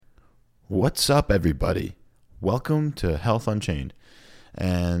What's up, everybody? Welcome to Health Unchained.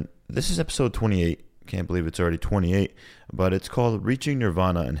 And this is episode 28. Can't believe it's already 28, but it's called Reaching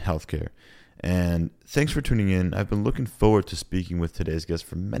Nirvana in Healthcare. And thanks for tuning in. I've been looking forward to speaking with today's guest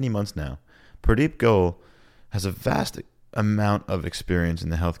for many months now. Pradeep Goyal has a vast amount of experience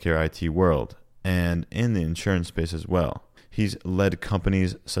in the healthcare IT world and in the insurance space as well. He's led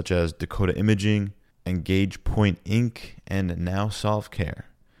companies such as Dakota Imaging, Engage Point Inc., and now SolveCare.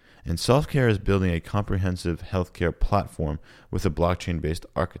 And SolveCare is building a comprehensive healthcare platform with a blockchain-based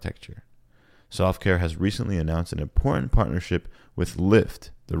architecture. SolveCare has recently announced an important partnership with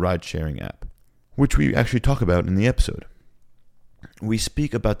Lyft, the ride-sharing app, which we actually talk about in the episode. We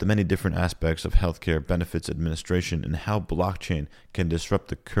speak about the many different aspects of healthcare benefits administration and how blockchain can disrupt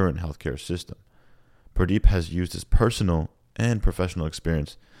the current healthcare system. Pradeep has used his personal and professional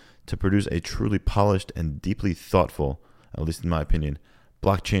experience to produce a truly polished and deeply thoughtful, at least in my opinion,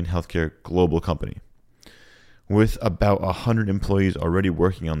 blockchain healthcare global company. With about 100 employees already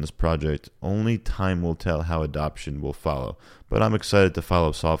working on this project, only time will tell how adoption will follow, but I'm excited to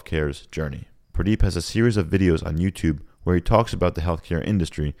follow SolveCare's journey. Pradeep has a series of videos on YouTube where he talks about the healthcare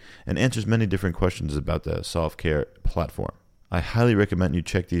industry and answers many different questions about the SolveCare platform. I highly recommend you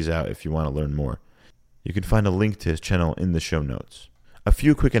check these out if you want to learn more. You can find a link to his channel in the show notes. A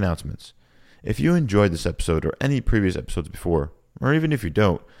few quick announcements. If you enjoyed this episode or any previous episodes before, or even if you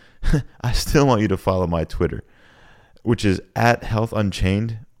don't, I still want you to follow my Twitter, which is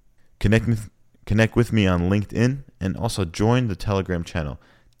 @HealthUnchained. Connect with me on LinkedIn and also join the Telegram channel,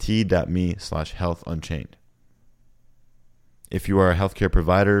 t.me/HealthUnchained. If you are a healthcare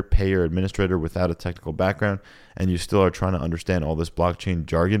provider, payer, administrator without a technical background, and you still are trying to understand all this blockchain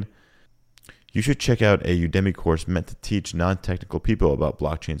jargon, you should check out a Udemy course meant to teach non-technical people about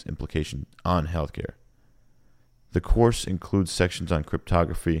blockchain's implication on healthcare. The course includes sections on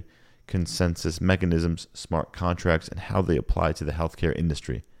cryptography, consensus mechanisms, smart contracts, and how they apply to the healthcare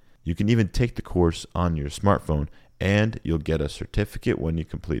industry. You can even take the course on your smartphone, and you'll get a certificate when you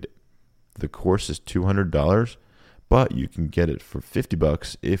complete it. The course is $200, but you can get it for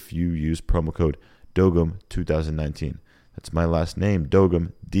 $50 if you use promo code DOGUM2019. That's my last name,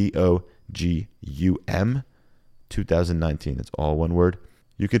 Dogum, DOGUM 2019. That's all one word.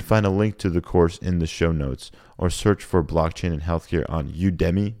 You can find a link to the course in the show notes or search for blockchain and healthcare on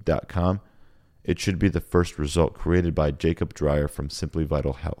udemy.com. It should be the first result created by Jacob Dreyer from Simply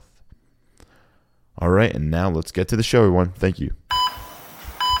Vital Health. All right, and now let's get to the show, everyone. Thank you.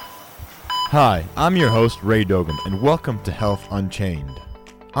 Hi, I'm your host, Ray Dogum, and welcome to Health Unchained.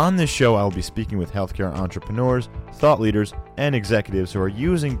 On this show, I will be speaking with healthcare entrepreneurs, thought leaders, and executives who are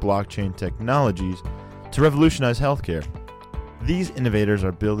using blockchain technologies to revolutionize healthcare. These innovators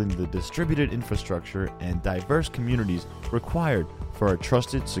are building the distributed infrastructure and diverse communities required for a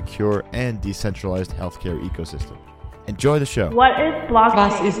trusted, secure, and decentralized healthcare ecosystem. Enjoy the show. What is blockchain?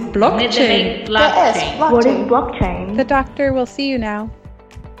 Was ist Blockchain? What is blockchain? The doctor will see you now.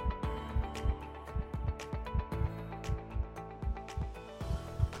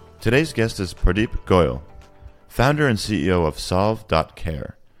 Today's guest is Pradeep Goyal, founder and CEO of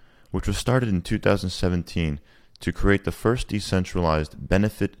Solve.Care, which was started in 2017 to create the first decentralized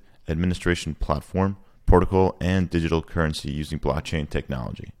benefit administration platform, protocol, and digital currency using blockchain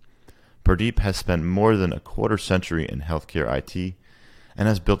technology. Pradeep has spent more than a quarter century in healthcare IT and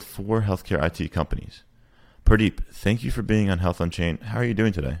has built 4 healthcare IT companies. Pradeep, thank you for being on Health Unchained. How are you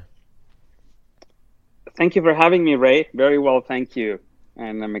doing today? Thank you for having me, Ray. Very well, thank you.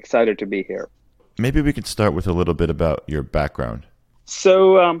 And I'm excited to be here. Maybe we could start with a little bit about your background.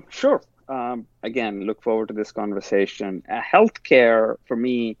 So, sure. Again, look forward to this conversation. Healthcare, for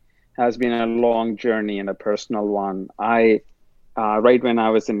me, has been a long journey and a personal one. Right when I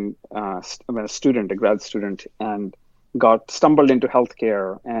was a student, a grad student, and stumbled into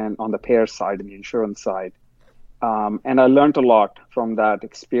healthcare and on the payer side and the insurance side. And I learned a lot from that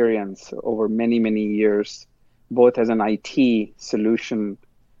experience over many, many years, both as an IT solution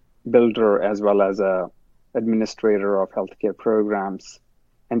builder as well as a administrator of healthcare programs.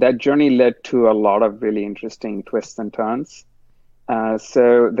 And that journey led to a lot of really interesting twists and turns.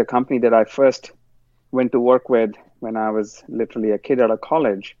 So the company that I first went to work with when I was literally a kid out of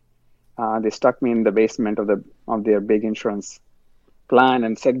college, they stuck me in the basement of their big insurance plan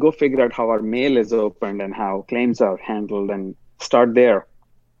and said, go figure out how our mail is opened and how claims are handled and start there.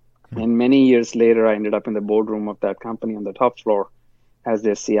 And many years later, I ended up in the boardroom of that company on the top floor as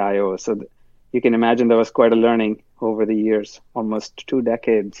their CIO. So you can imagine there was quite a learning over the years, almost 2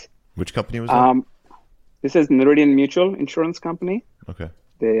 decades. Which company was that? This is Meridian Mutual Insurance Company. Okay.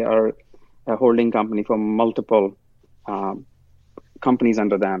 They are a holding company for multiple companies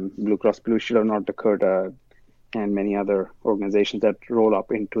under them, Blue Cross Blue Shield of North Dakota, and many other organizations that roll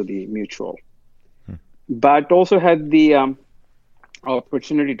up into the mutual. But also had the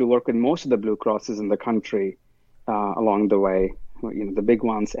opportunity to work with most of the Blue Crosses in the country along the way. The big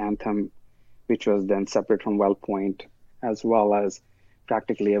ones, Anthem, which was then separate from WellPoint, as well as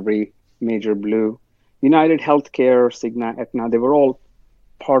practically every major Blue. United Healthcare, Cigna, Aetna, they were all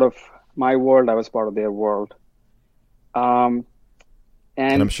part of my world. I was part of their world. And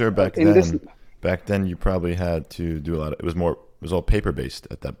I'm sure back then you probably had to do a lot of, it was all paper based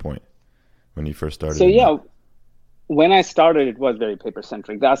at that point when you first started. So yeah, when I started, it was very paper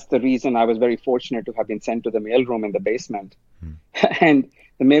centric. That's the reason I was very fortunate to have been sent to the mailroom in the basement. And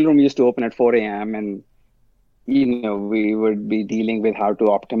the mailroom used to open at 4 a.m. and we would be dealing with how to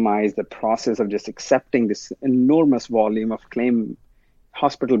optimize the process of just accepting this enormous volume of claim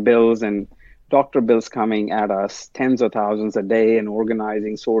hospital bills and doctor bills coming at us, tens of thousands a day, and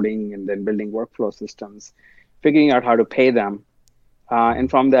organizing, sorting, and then building workflow systems, figuring out how to pay them. And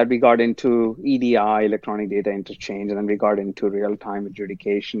from that, we got into EDI, electronic data interchange, and then we got into real-time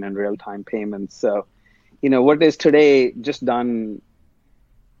adjudication and real-time payments. So, what is today just done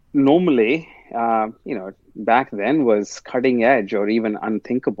normally, back then was cutting edge or even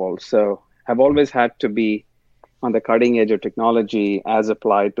unthinkable. So I've always had to be on the cutting edge of technology as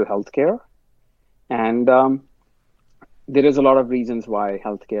applied to healthcare. And there is a lot of reasons why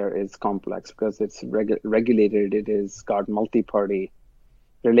healthcare is complex, because it's regulated. It has got multi-party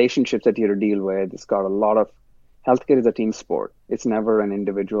relationships that you have to deal with. It's got a lot of, healthcare is a team sport. It's never an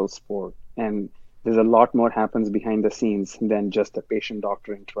individual sport. And there's a lot more happens behind the scenes than just the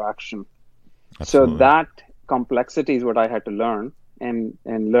patient-doctor interaction. Absolutely. So that complexity is what I had to learn, and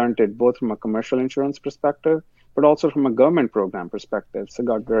learned it both from a commercial insurance perspective, but also from a government program perspective. So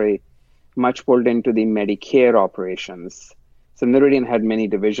got very much pulled into the Medicare operations. So Noridian had many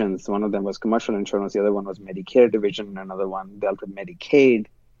divisions. One of them was commercial insurance. The other one was Medicare division. Another one dealt with Medicaid.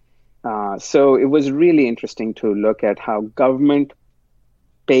 So it was really interesting to look at how government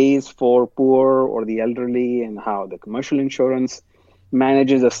pays for poor or the elderly, and how the commercial insurance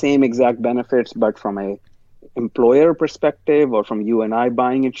manages the same exact benefits, but from a employer perspective, or from you and I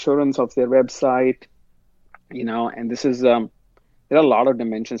buying insurance off their website, and this is, there are a lot of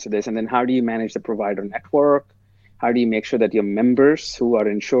dimensions to this. And then how do you manage the provider network? How do you make sure that your members who are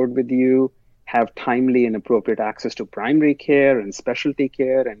insured with you have timely and appropriate access to primary care and specialty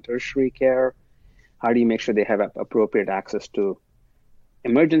care and tertiary care? How do you make sure they have appropriate access to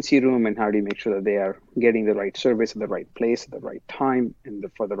emergency room? And how do you make sure that they are getting the right service at the right place at the right time and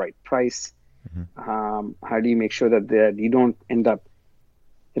for the right price? How do you make sure that you don't end up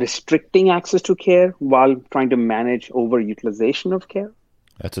restricting access to care while trying to manage overutilization of care?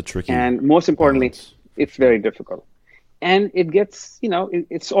 That's a tricky, and most importantly, balance. It's very difficult. And it gets,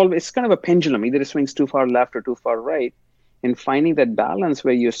 it's kind of a pendulum. Either it swings too far left or too far right. And finding that balance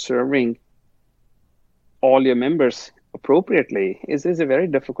where you're serving all your members appropriately is a very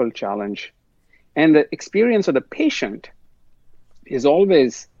difficult challenge. And the experience of the patient is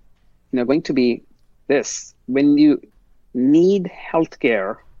always, going to be this. When you need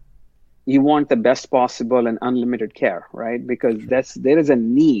healthcare, you want the best possible and unlimited care, right? Because there is a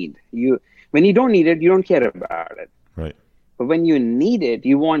need. When you don't need it, you don't care about it. Right. But when you need it,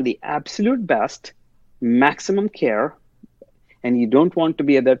 you want the absolute best, maximum care, and you don't want to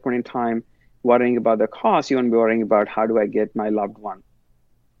be at that point in time worrying about the cost. You want to be worrying about, how do I get my loved one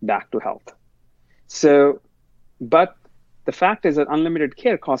back to health? So, but the fact is that unlimited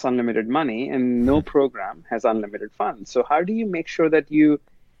care costs unlimited money, and no program has unlimited funds. So how do you make sure that you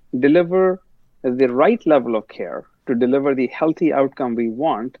deliver the right level of care to deliver the healthy outcome we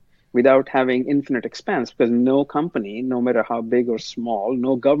want without having infinite expense? Because no company, no matter how big or small,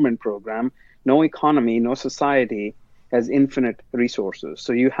 no government program, no economy, no society has infinite resources.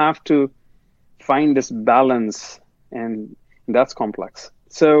 So you have to find this balance, and that's complex.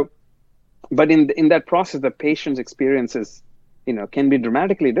 So, but in that process, the patient's experiences, can be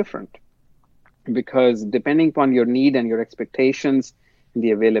dramatically different, because depending upon your need and your expectations, and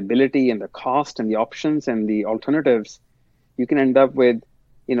the availability and the cost and the options and the alternatives, you can end up with,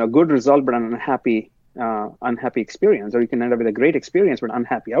 a good result but an unhappy experience, or you can end up with a great experience but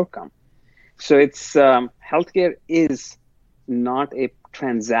unhappy outcome. So it's healthcare is not a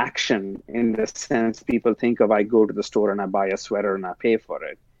transaction in the sense people think of. I go to the store and I buy a sweater and I pay for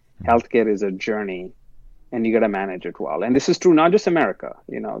it. Healthcare is a journey, and you got to manage it well. And this is true not just America.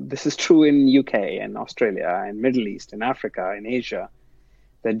 This is true in UK and Australia and Middle East and Africa and Asia.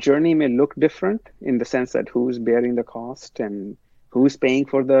 The journey may look different in the sense that who's bearing the cost and who's paying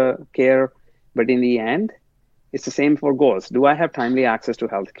for the care, but in the end, It's the same for goals. Do I have timely access to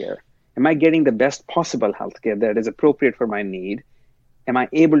healthcare? Am I getting the best possible healthcare that is appropriate for my need? Am I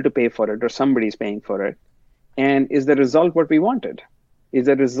able to pay for it, or somebody's paying for it? And is the result what we wanted? Is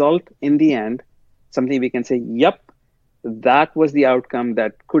the result in the end something we can say, yep, that was the outcome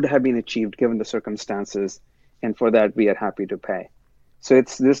that could have been achieved given the circumstances, and for that we are happy to pay. So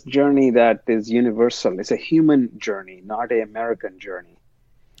it's this journey that is universal. It's a human journey, not an American journey.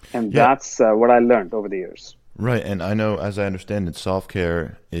 And that's what I learned over the years. Right. And I know, as I understand it,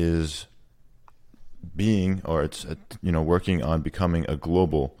 SolveCare is working on becoming a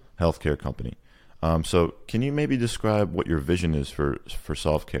global healthcare company. So can you maybe describe what your vision is for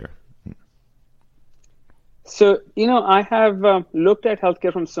SolveCare? So, I have looked at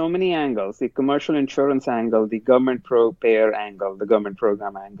healthcare from so many angles: the commercial insurance angle, the government payer angle, the government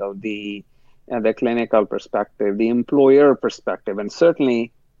program angle, the clinical perspective, the employer perspective. And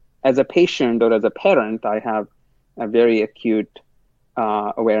certainly as a patient or as a parent, I have a very acute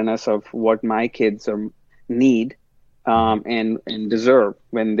awareness of what my kids need and deserve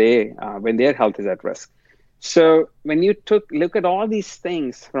when their health is at risk. So when you look at all these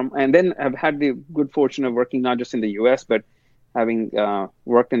things and then I've had the good fortune of working not just in the US, but having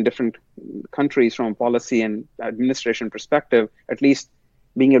worked in different countries from a policy and administration perspective, at least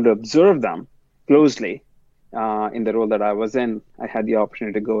being able to observe them closely in the role that I was in, I had the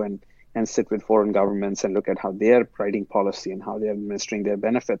opportunity to go and sit with foreign governments and look at how they're writing policy and how they're administering their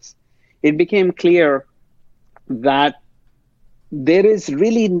benefits. It became clear that there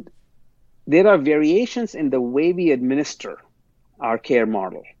are variations in the way we administer our care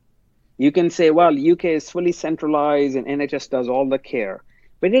model. You can say, well, UK is fully centralized and NHS does all the care,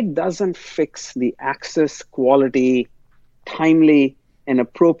 but it doesn't fix the access, quality, timely, and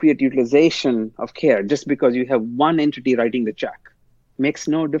appropriate utilization of care just because you have one entity writing the check. Makes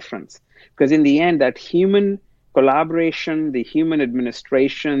no difference. Because in the end, that human collaboration, the human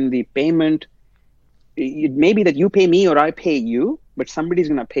administration, the payment, it may be that you pay me or I pay you, but somebody's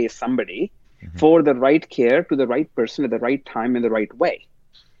going to pay somebody for the right care to the right person at the right time in the right way.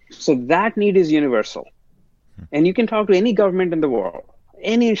 So that need is universal. And you can talk to any government in the world,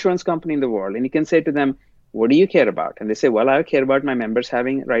 any insurance company in the world, and you can say to them, what do you care about? And they say, well, I care about my members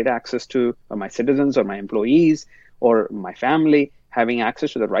having right access to, or my citizens or my employees or my family having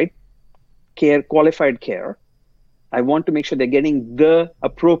access to the right care, qualified care. I want to make sure they're getting the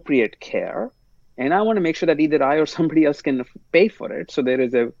appropriate care. And I want to make sure that either I or somebody else can pay for it. So there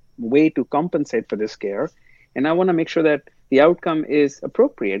is a way to compensate for this care. And I want to make sure that the outcome is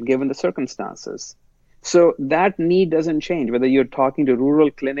appropriate given the circumstances. So that need doesn't change, whether you're talking to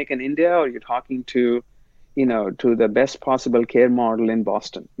rural clinic in India or you're talking to the best possible care model in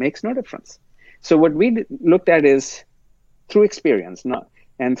Boston. Makes no difference. So what we looked at is through experience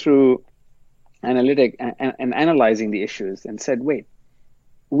and through analytic and analyzing the issues and said, wait,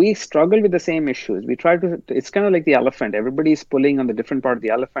 we struggle with the same issues. We try to, it's kind of like the elephant. Everybody's pulling on the different part of the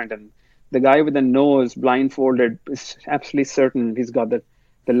elephant, and the guy with the nose blindfolded is absolutely certain he's got the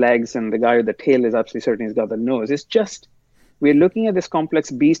legs, and the guy with the tail is absolutely certain he's got the nose. It's just, we're looking at this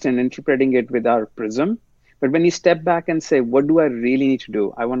complex beast and interpreting it with our prism. But when you step back and say, what do I really need to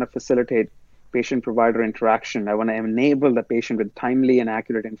do? I want to facilitate patient-provider interaction. I want to enable the patient with timely and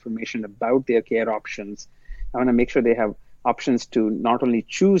accurate information about their care options. I want to make sure they have options to not only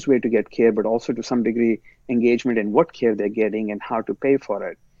choose where to get care, but also to some degree engagement in what care they're getting and how to pay for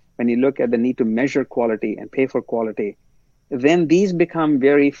it. When you look at the need to measure quality and pay for quality, then these become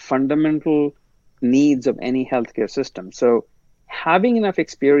very fundamental needs of any healthcare system. So having enough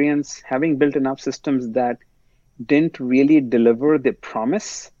experience, having built enough systems that didn't really deliver the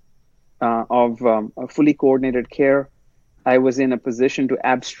promise of a fully coordinated care, I was in a position to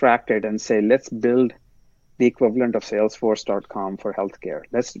abstract it and say, let's build the equivalent of Salesforce.com for healthcare.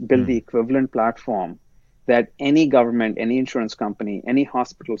 Let's build the equivalent platform that any government, any insurance company, any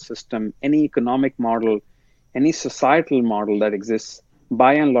hospital system, any economic model, any societal model that exists,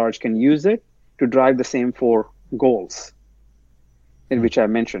 by and large, can use it to drive the same four goals in which I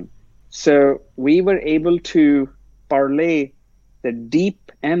mentioned. So we were able to parlay the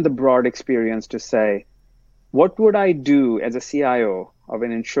deep and the broad experience to say, what would I do as a CIO of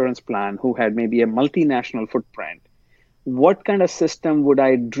an insurance plan who had maybe a multinational footprint? What kind of system would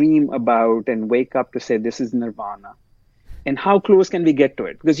I dream about and wake up to say, this is nirvana? And how close can we get to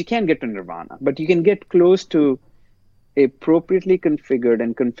it? Because you can't get to nirvana, but you can get close to appropriately configured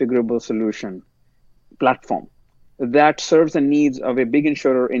and configurable solution platform that serves the needs of a big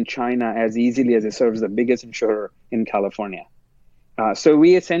insurer in China as easily as it serves the biggest insurer in California. So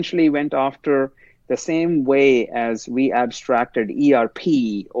we essentially went after the same way as we abstracted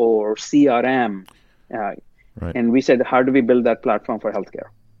ERP or CRM Right. And we said, how do we build that platform for healthcare?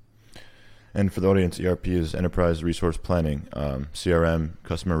 And for the audience, ERP is Enterprise Resource Planning, CRM,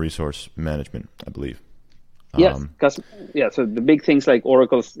 Customer Resource Management, I believe. Yes, so the big things like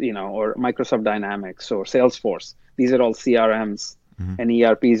Oracle, or Microsoft Dynamics or Salesforce, these are all CRMs, and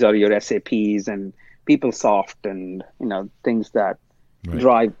ERPs are your SAPs and PeopleSoft and things that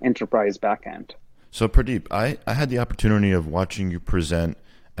drive enterprise backend. So Pradeep, I had the opportunity of watching you present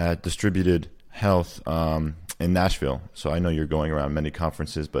at Distributed Health in Nashville. So I know you're going around many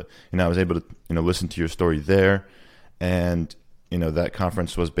conferences, but I was able to listen to your story there, and that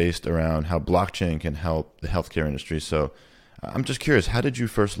conference was based around how blockchain can help the healthcare industry. So I'm just curious, how did you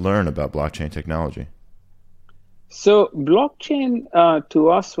first learn about blockchain technology? So blockchain to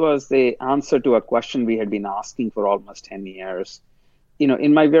us was the answer to a question we had been asking for almost 10 years.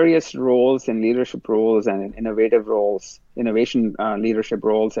 In my various roles and leadership roles and in innovative roles, innovation leadership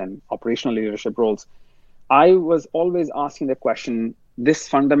roles and operational leadership roles, I was always asking the question, this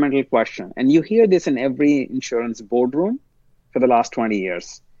fundamental question, and you hear this in every insurance boardroom for the last 20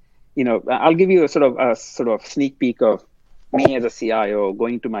 years. I'll give you a sort of sneak peek of me as a CIO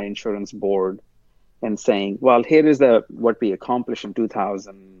going to my insurance board and saying, well, here is what we accomplished in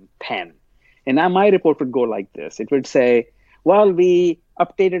 2010. And now my report would go like this. It would say, well, we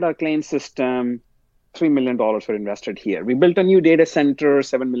updated our claim system, $3 million were invested here. We built a new data center,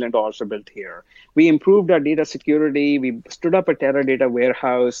 $7 million were built here. We improved our data security. We stood up a Teradata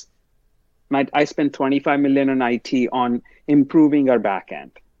warehouse. I spent $25 million in IT on improving our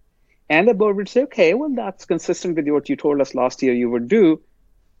backend. And the board would say, okay, well, that's consistent with what you told us last year you would do.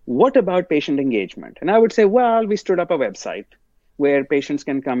 What about patient engagement? And I would say, well, we stood up a website where patients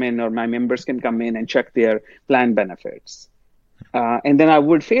can come in or my members can come in and check their plan benefits. And then I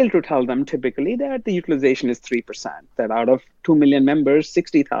would fail to tell them typically that the utilization is 3%, that out of 2 million members,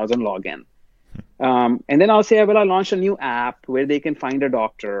 60,000 log in. And then I'll say, well, I launched a new app where they can find a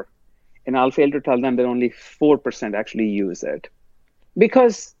doctor. And I'll fail to tell them that only 4% actually use it.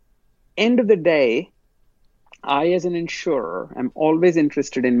 Because end of the day, I, as an insurer, am always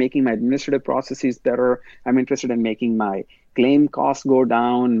interested in making my administrative processes better. I'm interested in making my claim costs go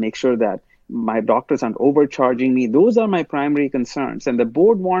down, make sure that my doctors aren't overcharging me. Those are my primary concerns. And the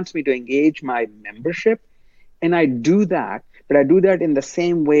board wants me to engage my membership. And I do that, but I do that in the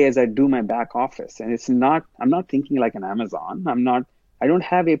same way as I do my back office. And I'm not thinking like an Amazon. I don't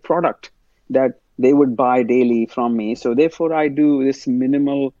have a product that they would buy daily from me. So therefore, I do this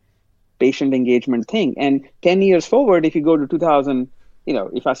minimal patient engagement thing. And 10 years forward, if you go to 2000,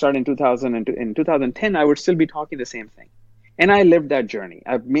 if I start in 2000 and in 2010, I would still be talking the same thing. And I lived that journey.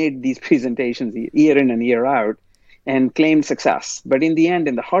 I've made these presentations year in and year out and claimed success. But in the end,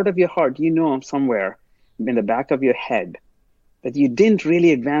 in the heart of your heart, somewhere in the back of your head that you didn't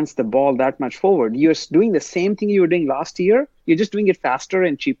really advance the ball that much forward. You're doing the same thing you were doing last year. You're just doing it faster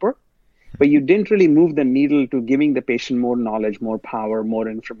and cheaper. But you didn't really move the needle to giving the patient more knowledge, more power, more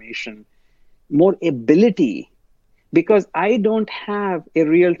information, more ability. Because I don't have a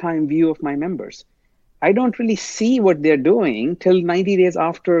real-time view of my members. I don't really see what they're doing till 90 days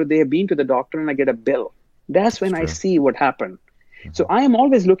after they have been to the doctor and I get a bill. That's when I see what happened. Mm-hmm. So I am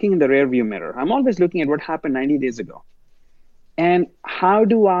always looking in the rearview mirror. I'm always looking at what happened 90 days ago. And how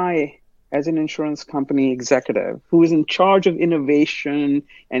do I, as an insurance company executive who is in charge of innovation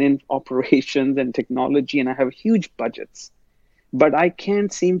and in operations and technology, and I have huge budgets, but I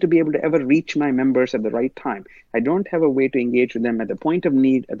can't seem to be able to ever reach my members at the right time. I don't have a way to engage with them at the point of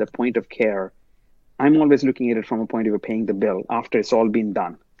need, at the point of care. I'm always looking at it from a point of view of paying the bill after it's all been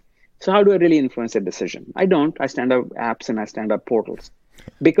done. So how do I really influence that decision? I don't. I stand up apps and I stand up portals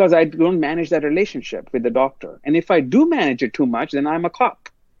because I don't manage that relationship with the doctor. And if I do manage it too much, then I'm a cop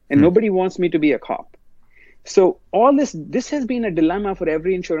and nobody wants me to be a cop. So all this has been a dilemma for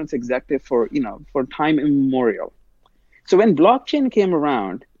every insurance executive for time immemorial. So when blockchain came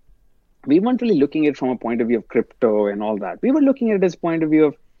around, we weren't really looking at it from a point of view of crypto and all that. We were looking at it as a point of view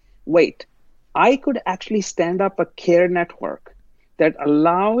of, wait, I could actually stand up a care network that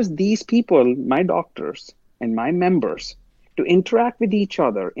allows these people, my doctors and my members, to interact with each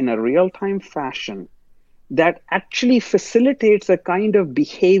other in a real-time fashion that actually facilitates a kind of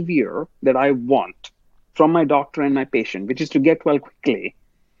behavior that I want from my doctor and my patient, which is to get well quickly.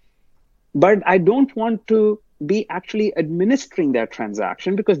 But I don't want to be actually administering that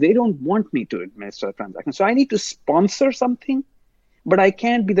transaction because they don't want me to administer the transaction. So I need to sponsor something, but I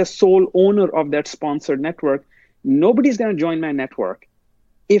can't be the sole owner of that sponsored network. Nobody's going to join my network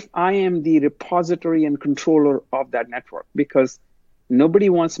if I am the repository and controller of that network, because nobody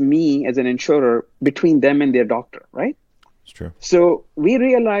wants me as an insurer between them and their doctor, right? It's true. So we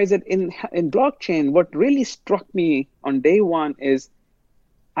realized that in blockchain, what really struck me on day one is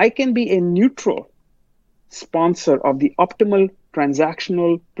I can be a neutral sponsor of the optimal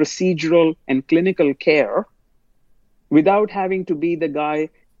transactional, procedural, and clinical care without having to be the guy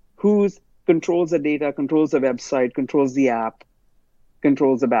who controls the data, controls the website, controls the app,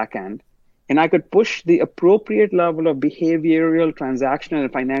 controls the backend. And I could push the appropriate level of behavioral, transactional,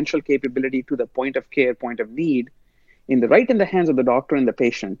 and financial capability to the point of care, point of need, in the hands of the doctor and the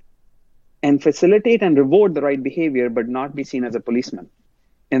patient, and facilitate and reward the right behavior, but not be seen as a policeman.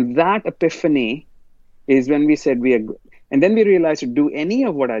 And that epiphany is when we said and then we realized to do any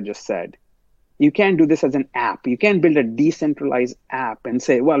of what I just said, you can't do this as an app. You can't build a decentralized app and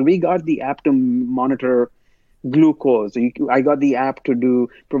say, well, we got the app to monitor glucose. I got the app to do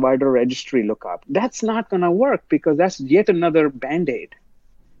provider registry lookup. That's not going to work because that's yet another Band-Aid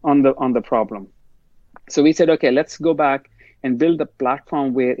on the problem. So we said, okay, let's go back and build a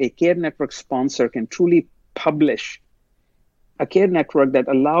platform where a care network sponsor can truly publish a care network that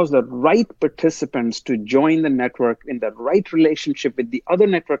allows the right participants to join the network in the right relationship with the other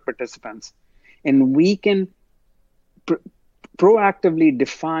network participants. And we can proactively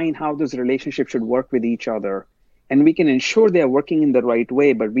define how those relationships should work with each other. And we can ensure they are working in the right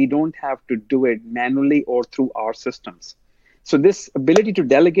way, but we don't have to do it manually or through our systems. So this ability to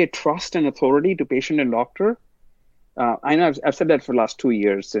delegate trust and authority to patient and doctor, I know I've said that for the last 2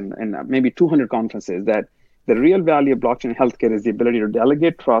 years and maybe 200 conferences, that the real value of blockchain healthcare is the ability to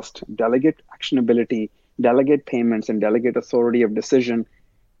delegate trust, delegate actionability, delegate payments, and delegate authority of decision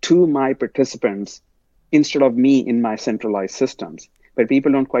to my participants instead of me in my centralized systems. But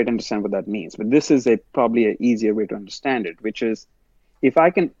people don't quite understand what that means. But this is probably an easier way to understand it, which is if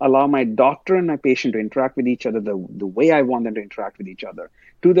I can allow my doctor and my patient to interact with each other the way I want them to interact with each other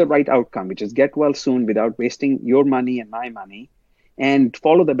to the right outcome, which is get well soon without wasting your money and my money, and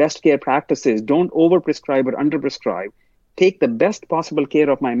follow the best care practices, don't overprescribe or underprescribe, take the best possible care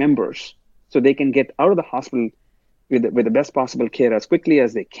of my members so they can get out of the hospital with the best possible care as quickly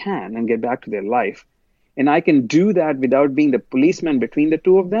as they can and get back to their life. And I can do that without being the policeman between the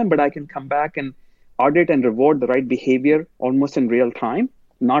two of them, but I can come back and audit and reward the right behavior almost in real time,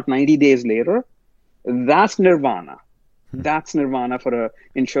 not 90 days later. That's nirvana. That's nirvana for an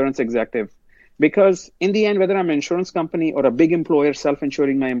insurance executive. Because in the end, whether I'm an insurance company or a big employer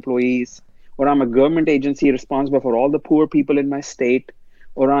self-insuring my employees, or I'm a government agency responsible for all the poor people in my state,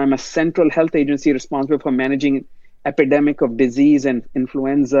 or I'm a central health agency responsible for managing epidemic of disease and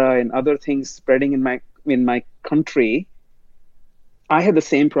influenza and other things spreading in my country, I have the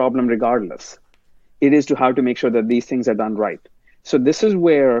same problem regardless. It is to how to make sure that these things are done right. So this is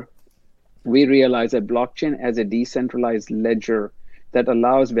where we realize that blockchain as a decentralized ledger that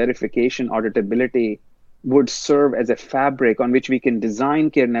allows verification, auditability, would serve as a fabric on which we can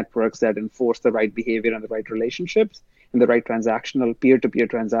design care networks that enforce the right behavior and the right relationships and the right transactional, peer-to-peer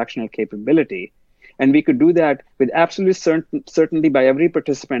transactional capability. And we could do that with absolute certainty by every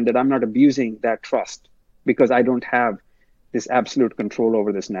participant that I'm not abusing that trust because I don't have this absolute control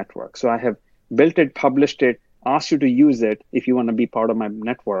over this network. So I have built it, published it, asked you to use it if you want to be part of my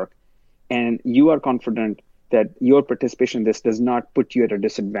network. And you are confident that your participation in this does not put you at a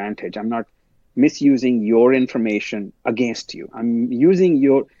disadvantage. I'm not misusing your information against you. I'm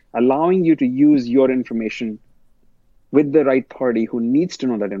allowing you to use your information with the right party who needs to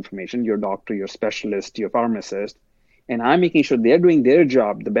know that information, your doctor, your specialist, your pharmacist. And I'm making sure they're doing their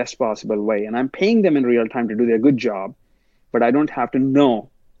job the best possible way. And I'm paying them in real time to do their good job, but I don't have to know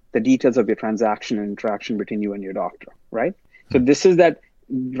the details of your transaction and interaction between you and your doctor, right? So this is that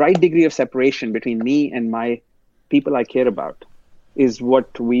right degree of separation between me and my people I care about is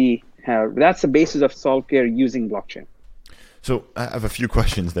what we have. That's the basis of Solve Care using blockchain. So I have a few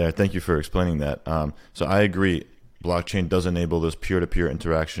questions there. Thank you for explaining that. So I agree. Blockchain does enable this peer-to-peer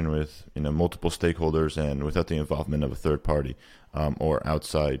interaction with multiple stakeholders and without the involvement of a third party or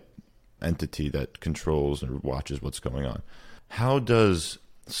outside entity that controls or watches what's going on. How does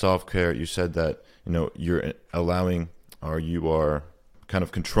Solve Care? You said that you're allowing or you are kind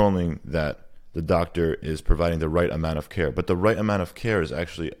of controlling that the doctor is providing the right amount of care, but the right amount of care is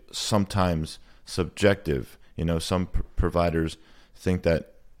actually sometimes subjective. Some providers think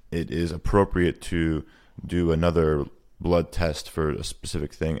that it is appropriate to do another blood test for a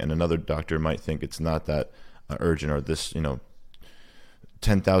specific thing, and another doctor might think it's not that urgent, or this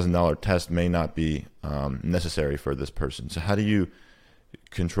 $10,000 test may not be necessary for this person. So how do you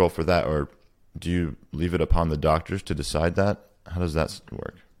control for that, or do you leave it upon the doctors to decide that? How does that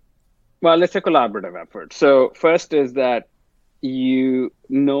work? Well, it's a collaborative effort. So first is that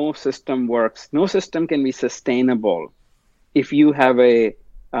no system works. No system can be sustainable if you have a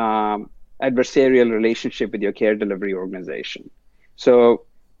adversarial relationship with your care delivery organization. So,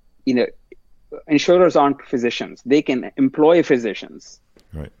 insurers aren't physicians. They can employ physicians,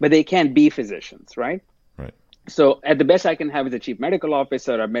 Right. but they can't be physicians, right? Right. So at the best I can have is a chief medical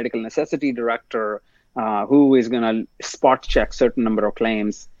officer, a medical necessity director, who is going to spot check certain number of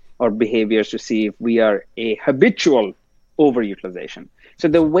claims or behaviors to see if we are a habitual overutilization. So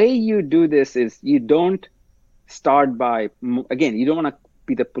the way you do this is you don't start by, again, you don't want to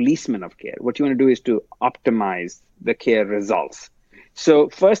be the policeman of care. What you want to do is to optimize the care results. So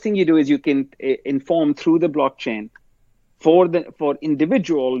first thing you do is you can inform through the blockchain for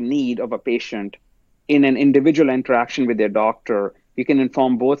individual need of a patient in an individual interaction with their doctor. You can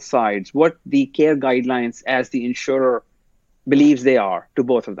inform both sides what the care guidelines as the insurer believes they are to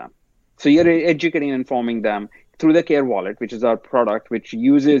both of them. So you're educating and informing them through the Care Wallet, which is our product, which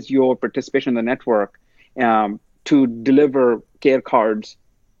uses your participation in the network to deliver care cards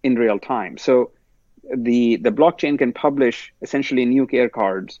in real time. So the blockchain can publish essentially new care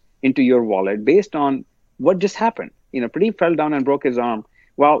cards into your wallet based on what just happened. Pradeep fell down and broke his arm.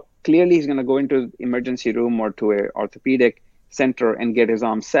 Well, clearly he's going to go into the emergency room or to a orthopedic center and get his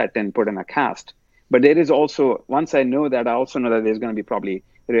arm set and put in a cast. But there is also, once I know that, I also know that there's going to be probably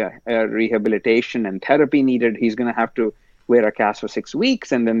rehabilitation and therapy needed. He's going to have to wear a cast for 6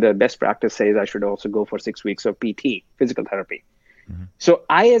 weeks. And then the best practice says I should also go for 6 weeks of PT, physical therapy. Mm-hmm. So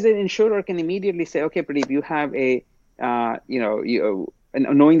I, as an insurer, can immediately say, okay, Pradeep, you have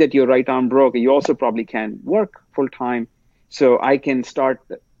and knowing that your right arm broke, you also probably can work full time. So I can start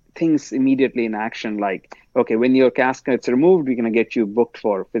things immediately in action, like, okay, when your cast gets removed, we're going to get you booked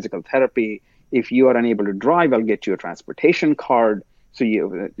for physical therapy. If you are unable to drive, I'll get you a transportation card. So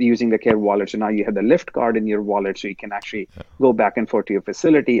you using the Care Wallet. So now you have the Lyft card in your wallet, so you can actually go back and forth to your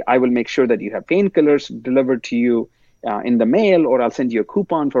facility. I will make sure that you have painkillers delivered to you in the mail, or I'll send you a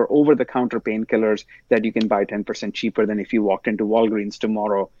coupon for over-the-counter painkillers that you can buy 10% cheaper than if you walked into Walgreens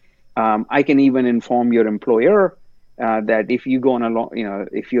tomorrow. I can even inform your employer that if you go on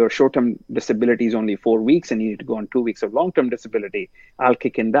if your short-term disability is only 4 weeks and you need to go on 2 weeks of long-term disability, I'll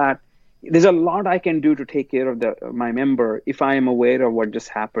kick in that. There's a lot I can do to take care of my member if I am aware of what just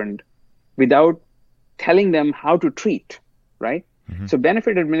happened without telling them how to treat, right? Mm-hmm. So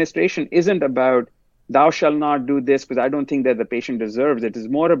benefit administration isn't about thou shall not do this because I don't think that the patient deserves it. It's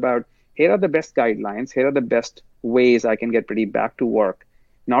more about, here are the best guidelines, here are the best ways I can get Pradeep back to work.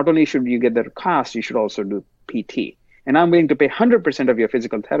 Not only should you get the cost, you should also do PT. And I'm willing to pay 100% of your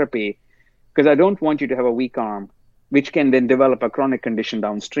physical therapy because I don't want you to have a weak arm, which can then develop a chronic condition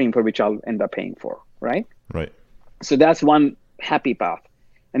downstream for which I'll end up paying for, right? Right. So that's one happy path.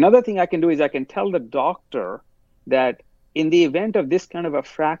 Another thing I can do is I can tell the doctor that in the event of this kind of a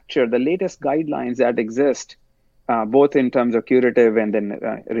fracture, the latest guidelines that exist, both in terms of curative and then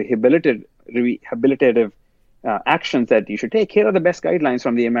rehabilitative actions that you should take, here are the best guidelines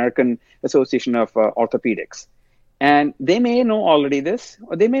from the American Association of Orthopedics. And they may know already this,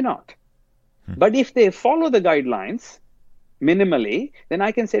 or they may not. But if they follow the guidelines minimally, then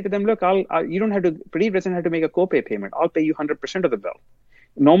I can say to them, look, you don't have to, Pradeep doesn't have to make a copay payment. I'll pay you 100% of the bill.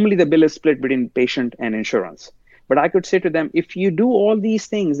 Normally the bill is split between patient and insurance. But I could say to them, if you do all these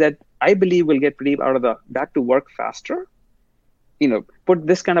things that I believe will get Pradeep back to work faster, put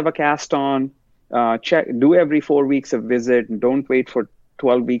this kind of a cast on, do every 4 weeks of visit, and don't wait for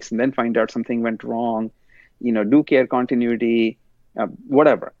 12 weeks and then find out something went wrong, do care continuity,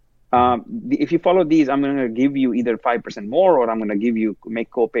 whatever. If you follow these, I'm going to give you either 5% more, or I'm going to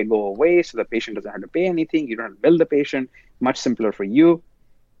make copay go away so the patient doesn't have to pay anything. You don't have to bill the patient. Much simpler for you.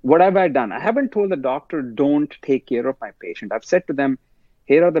 What have I done? I haven't told the doctor, don't take care of my patient. I've said to them,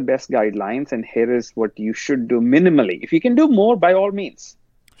 here are the best guidelines and here is what you should do minimally. If you can do more, by all means.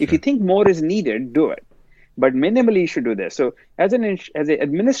 Sure. If you think more is needed, do it. But minimally, you should do this. So as an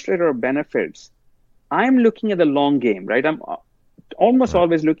administrator of benefits, I'm looking at the long game, right? I'm almost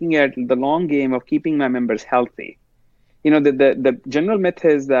always looking at the long game of keeping my members healthy. The general myth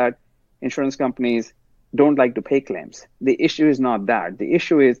is that insurance companies don't like to pay claims. The issue is not that. The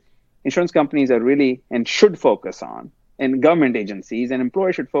issue is insurance companies are really and should focus on, and government agencies and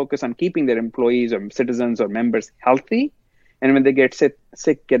employers should focus on keeping their employees or citizens or members healthy. And when they get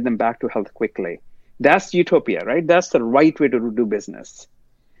sick, get them back to health quickly. That's utopia, right? That's the right way to do business.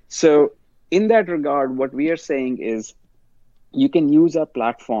 So in that regard, what we are saying is you can use our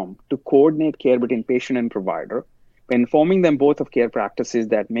platform to coordinate care between patient and provider by informing them both of care practices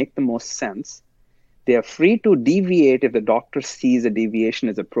that make the most sense. They are free to deviate if the doctor sees a deviation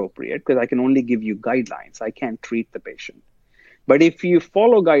is appropriate, because I can only give you guidelines. I can't treat the patient. But if you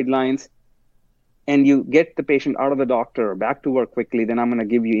follow guidelines and you get the patient out of the doctor back to work quickly, then I'm going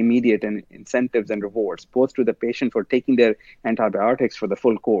to give you immediate incentives and rewards, both to the patient for taking their antibiotics for the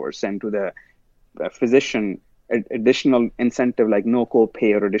full course, and to the physician additional incentive like no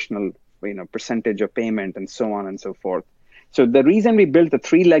copay or additional percentage of payment and so on and so forth. So the reason we built the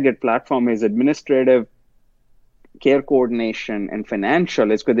three-legged platform is administrative, care coordination, and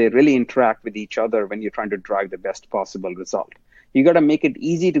financial is because they really interact with each other when you're trying to drive the best possible result. You got to make it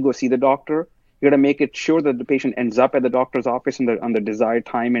easy to go see the doctor. You got to make it sure that the patient ends up at the doctor's office on the desired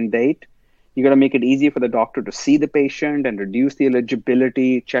time and date. You got to make it easy for the doctor to see the patient and reduce the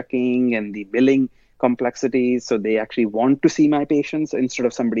eligibility checking and the billing complexities, so they actually want to see my patients instead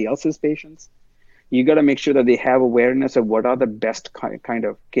of somebody else's patients. You got to make sure that they have awareness of what are the best kind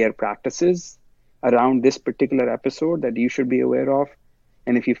of care practices around this particular episode that you should be aware of.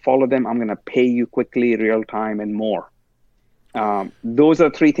 And if you follow them, I'm going to pay you quickly, real time, and more. Those are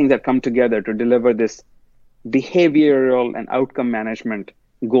three things that come together to deliver this behavioral and outcome management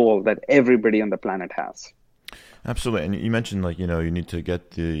goal that everybody on the planet has. Absolutely. And you mentioned you need to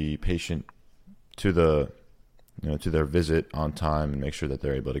get the patient to their visit on time and make sure that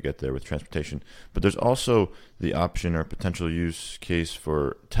they're able to get there with transportation. But there's also the option or potential use case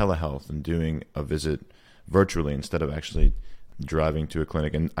for telehealth and doing a visit virtually instead of actually driving to a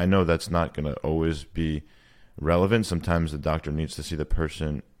clinic. And I know that's not going to always be relevant. Sometimes the doctor needs to see the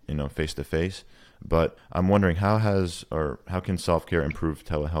person, face to face. But I'm wondering how can Solvecare improve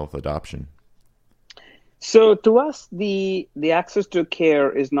telehealth adoption? So to us, the access to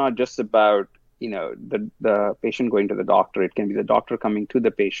care is not just about the patient going to the doctor. It can be the doctor coming to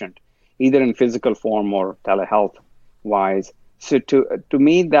the patient, either in physical form or telehealth wise. So to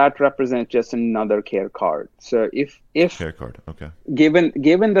me, that represents just another care card. So if care card, okay, given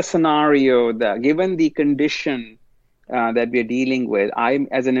the scenario, given the condition that we are dealing with, I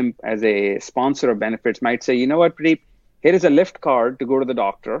as a sponsor of benefits might say, you know what, Pradeep, here is a Lyft card to go to the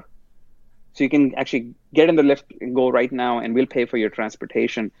doctor. So you can actually get in the Lyft and go right now, and we'll pay for your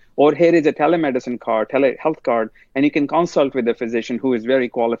transportation. Or here is a telemedicine card, telehealth card, and you can consult with a physician who is very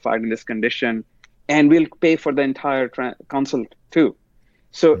qualified in this condition, and we'll pay for the entire consult too.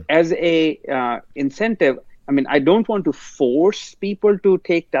 So as a incentive, I don't want to force people to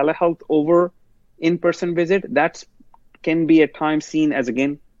take telehealth over in-person visit. That can be at times seen as,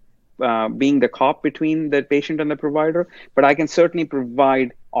 again, being the cop between the patient and the provider, but I can certainly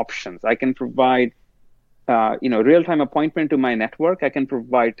provide options. I can provide, real-time appointment to my network. I can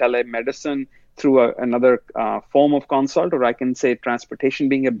provide telemedicine through another form of consult, or I can say transportation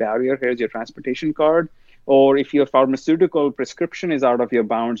being a barrier. Here's your transportation card. Or if your pharmaceutical prescription is out of your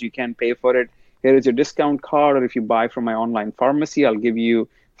bounds, you can't pay for it. Here is your discount card. Or if you buy from my online pharmacy, I'll give you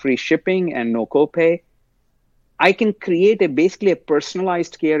free shipping and no copay. I can create basically a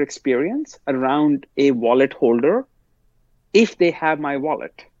personalized care experience around a wallet holder if they have my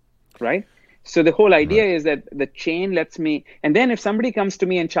wallet, right? So the whole idea is that the chain lets me, and then if somebody comes to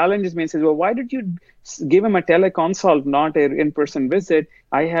me and challenges me and says, well, why did you give him a teleconsult, not an in-person visit?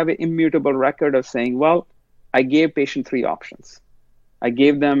 I have an immutable record of saying, well, I gave patient 3 options. I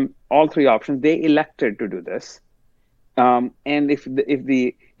gave them all 3 options. They elected to do this. And if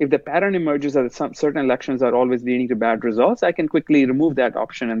the pattern emerges that certain elections are always leading to bad results, I can quickly remove that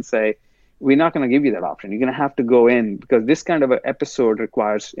option and say, we're not going to give you that option. You're going to have to go in, because this kind of an episode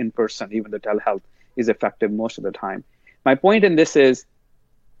requires in-person, even though telehealth is effective most of the time. My point in this is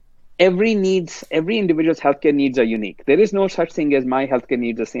every individual's healthcare needs are unique. There is no such thing as my healthcare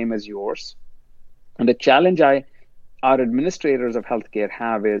needs the same as yours. And the challenge our administrators of healthcare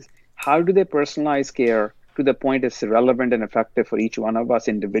have is, how do they personalize care to the point it's relevant and effective for each one of us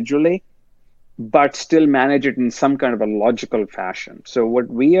individually, but still manage it in some kind of a logical fashion? So what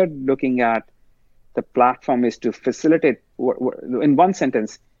we are looking at, the platform, is to facilitate, in one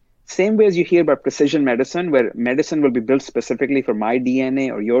sentence, same way as you hear about precision medicine, where medicine will be built specifically for my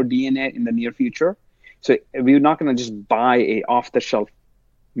DNA or your DNA in the near future. So we're not going to just buy a off-the-shelf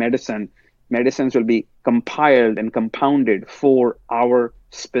medicine. Medicines will be compiled and compounded for our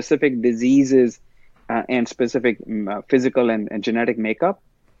specific diseases and specific physical and genetic makeup.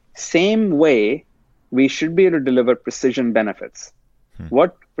 Same way, we should be able to deliver precision benefits.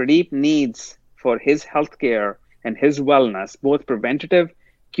 What Pradeep needs for his healthcare and his wellness, both preventative,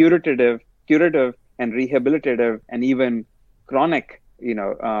 curative, and rehabilitative, and even chronic,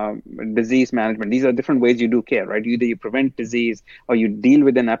 disease management. These are different ways you do care, right? Either you prevent disease, or you deal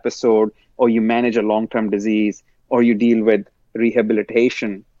with an episode, or you manage a long-term disease, or you deal with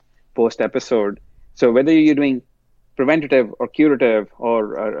rehabilitation post-episode. So whether you're doing preventative or curative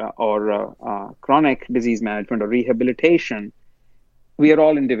or chronic disease management or rehabilitation, we are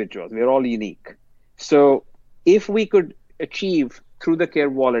all individuals. We are all unique. So if we could achieve through the Care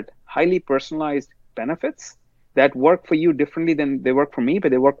Wallet highly personalized benefits that work for you differently than they work for me,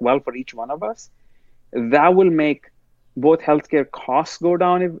 but they work well for each one of us, that will make both healthcare costs go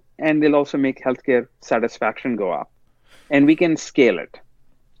down and they'll also make healthcare satisfaction go up. And we can scale it.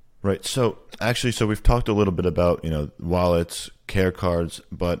 Right. So we've talked a little bit about, wallets, care cards,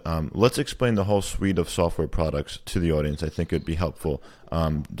 but let's explain the whole suite of software products to the audience. I think it'd be helpful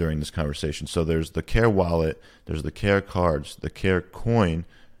during this conversation. So there's the Care Wallet, there's the Care Cards, the Care Coin,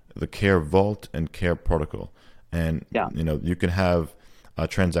 the Care Vault, and Care Protocol. And, you can have a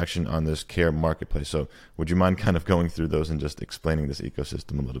transaction on this Care Marketplace. So would you mind kind of going through those and just explaining this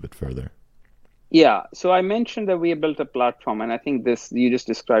ecosystem a little bit further? Yeah, so I mentioned that we have built a platform, and I think you just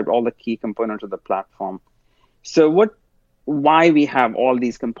described all the key components of the platform. So why we have all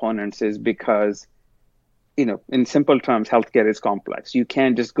these components is because, in simple terms, healthcare is complex. You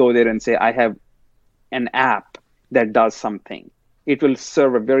can't just go there and say, I have an app that does something. It will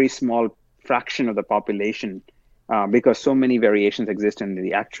serve a very small fraction of the population because so many variations exist in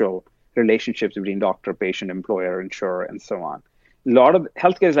the actual relationships between doctor, patient, employer, insurer, and so on. A lot of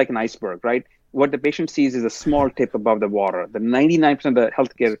healthcare is like an iceberg, right? What the patient sees is a small tip above the water. The 99% of the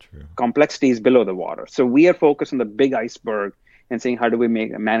healthcare complexity is below the water. So we are focused on the big iceberg and saying, how do we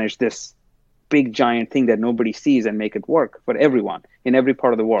manage this big giant thing that nobody sees and make it work for everyone in every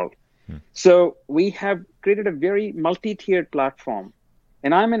part of the world? So we have created a very multi-tiered platform.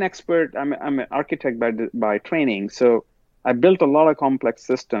 And I'm an expert. I'm an architect by training. So I built a lot of complex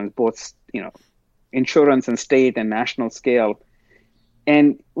systems, both insurance and state and national scale.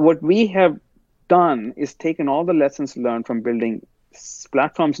 And what we have done is taken all the lessons learned from building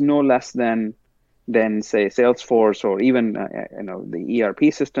platforms no less than say Salesforce or even the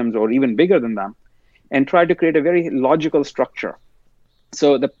ERP systems or even bigger than them, and try to create a very logical structure.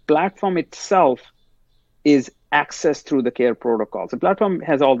 So the platform itself is accessed through the Care Protocol. The platform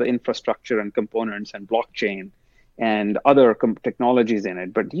has all the infrastructure and components and blockchain and other technologies in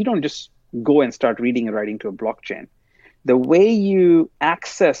it, but you don't just go and start reading and writing to a blockchain. The way you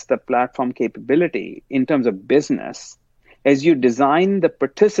access the platform capability in terms of business is you design the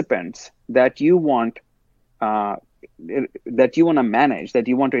participants that you want to manage, that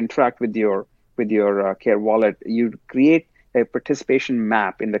you want to interact with your Care Wallet. You create a participation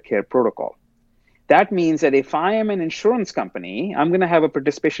map in the Care Protocol. That means that if I am an insurance company, I'm going to have a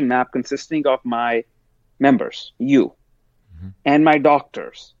participation map consisting of my members, you, and my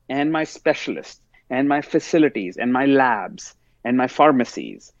doctors, and my specialists, and my facilities, and my labs, and my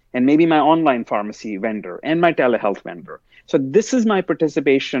pharmacies, and maybe my online pharmacy vendor, and my telehealth vendor. So this is my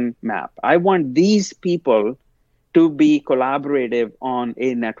participation map. I want these people to be collaborative on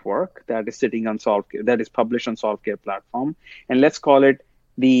a network that is sitting on SolveCare, that is published on SolveCare platform. And let's call it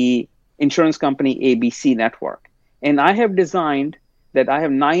the insurance company ABC network. And I have designed that I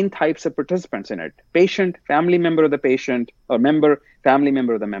have 9 types of participants in it: patient, family member of the patient, or member, family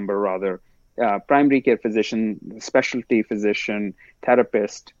member of the member rather, primary care physician, specialty physician,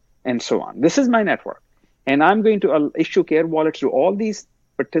 therapist, and so on. This is my network. And I'm going to issue Care Wallets to all these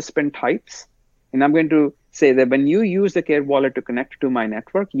participant types. And I'm going to say that when you use the Care Wallet to connect to my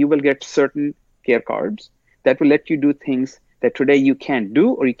network, you will get certain care cards that will let you do things that today you can't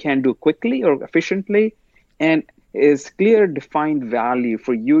do, or you can't do quickly or efficiently, and is clear defined value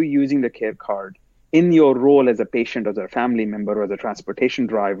for you using the care card in your role as a patient, as a family member, or as a transportation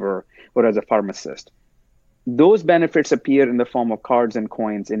driver, or as a pharmacist. Those benefits appear in the form of cards and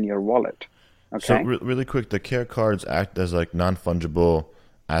coins in your wallet. Okay. So really quick, the care cards act as like non-fungible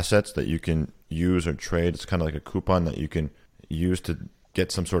assets that you can use or trade. It's kind of like a coupon that you can use to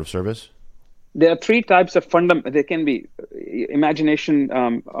get some sort of service? There are 3 types of There can be imagination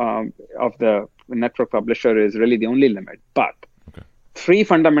of the network publisher is really the only limit, but 3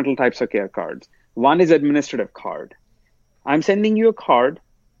 fundamental types of care cards. One is administrative card. I'm sending you a card,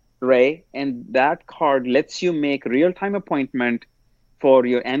 Ray, and that card lets you make real-time appointment for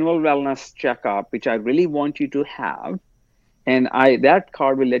your annual wellness checkup, which I really want you to have. And that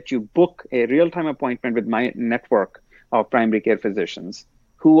card will let you book a real-time appointment with my network of primary care physicians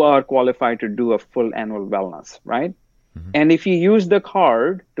who are qualified to do a full annual wellness, right? Mm-hmm. And if you use the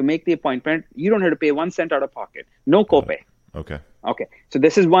card to make the appointment, you don't have to pay 1 cent out of pocket. No copay. Okay. So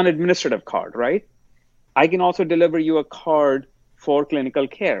this is one administrative card, right? I can also deliver you a card for clinical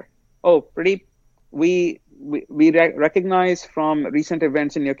care. Oh, Pradeep, we recognize from recent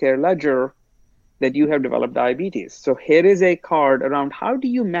events in your care ledger that you have developed diabetes. So here is a card around how do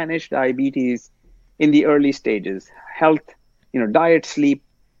you manage diabetes in the early stages: health, diet, sleep,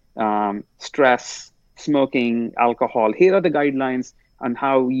 stress, smoking, alcohol. Here are the guidelines on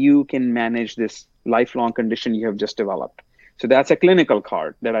how you can manage this lifelong condition you have just developed. So that's a clinical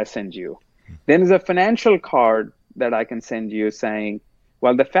card that I send you. Then there's a financial card that I can send you saying,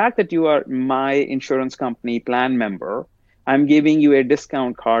 well, the fact that you are my insurance company plan member, I'm giving you a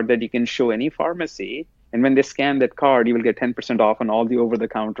discount card that you can show any pharmacy. And when they scan that card, you will get 10% off on all the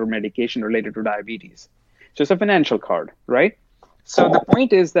over-the-counter medication related to diabetes. So it's a financial card, right? So the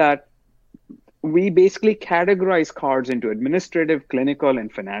point is that we basically categorize cards into administrative, clinical,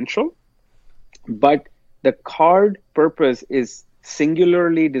 and financial. But the card purpose is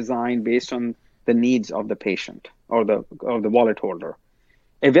singularly designed based on the needs of the patient or the wallet holder.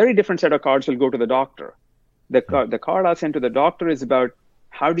 A very different set of cards will go to the doctor. The card I'll send to the doctor is about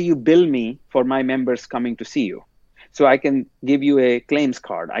how do you bill me for my members coming to see you? So I can give you a claims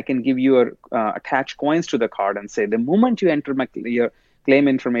card. I can give you attach coins to the card and say, the moment you enter your claim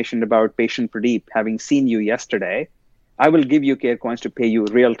information about patient Pradeep having seen you yesterday, I will give you care coins to pay you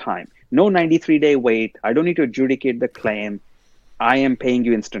real time. No 93-day wait. I don't need to adjudicate the claim. I am paying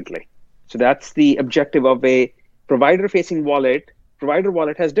you instantly. So that's the objective of a provider-facing wallet. Provider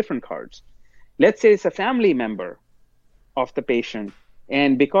wallet has different cards. Let's say it's a family member of the patient.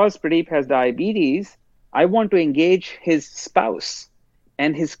 And because Pradeep has diabetes, I want to engage his spouse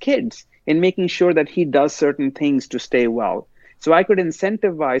and his kids in making sure that he does certain things to stay well. So I could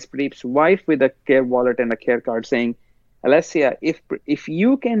incentivize Pradeep's wife with a care wallet and a care card saying, Alessia, if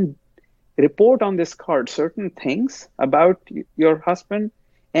you can report on this card certain things about your husband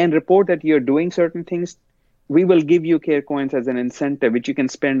and report that you're doing certain things, we will give you care coins as an incentive, which you can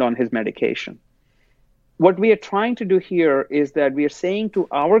spend on his medication. What we are trying to do here is that we are saying to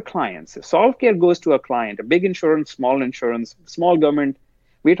our clients, SolveCare goes to a client, a big insurance, small government.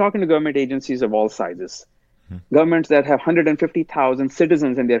 We're talking to government agencies of all sizes. Governments that have 150,000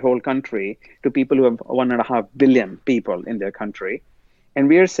 citizens in their whole country to people who have 1.5 billion people in their country. And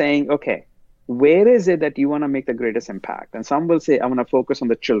we are saying, okay, where is it that you want to make the greatest impact? And some will say, I want to focus on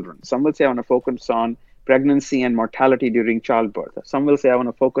the children. Some will say, I want to focus on pregnancy and mortality during childbirth. Some will say, I want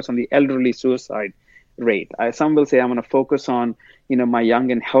to focus on the elderly suicide rate. Some will say, I want to focus on, my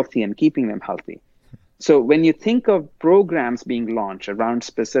young and healthy and keeping them healthy. So when you think of programs being launched around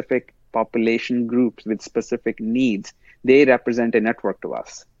specific population groups with specific needs, they represent a network to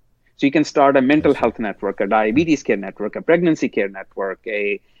us. So you can start a mental health network, a diabetes care network, a pregnancy care network,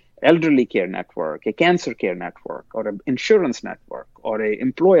 a elderly care network, a cancer care network, or an insurance network, or a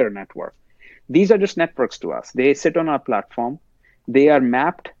employer network. These are just networks to us. They sit on our platform. They are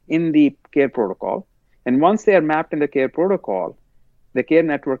mapped in the care protocol. And once they are mapped in the care protocol, the care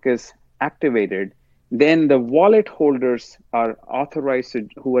network is activated. Then the wallet holders are authorized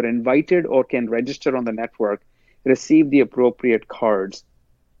who are invited or can register on the network, receive the appropriate cards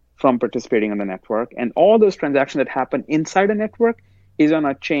from participating on the network. And all those transactions that happen inside a network is on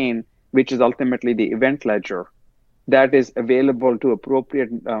a chain, which is ultimately the event ledger that is available to appropriate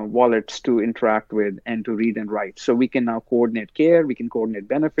wallets to interact with and to read and write. So we can now coordinate care, we can coordinate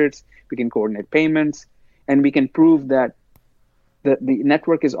benefits, we can coordinate payments, and we can prove that the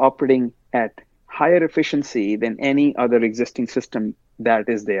network is operating at higher efficiency than any other existing system that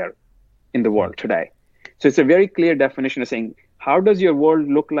is there in the world today. So it's a very clear definition of saying, how does your world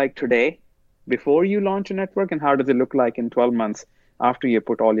look like today before you launch a network, and how does it look like in 12 months after you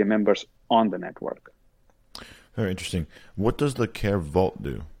put all your members on the network? Very interesting. What does the Care Vault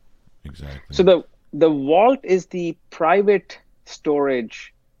do exactly? So the vault is the private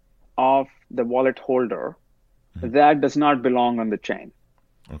storage of the wallet holder that does not belong on the chain.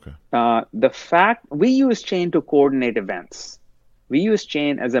 Okay. The fact we use chain to coordinate events. We use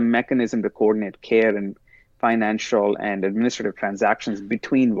chain as a mechanism to coordinate care and financial and administrative transactions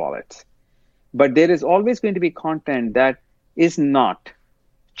between wallets. But there is always going to be content that is not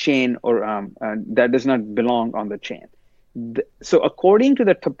chain or that does not belong on the chain. So according to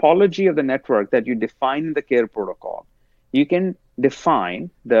the topology of the network that you define in the care protocol, you can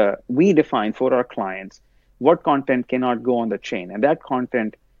we define for our clients what content cannot go on the chain. And that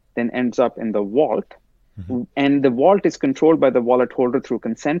content then ends up in the vault. Mm-hmm. And the vault is controlled by the wallet holder through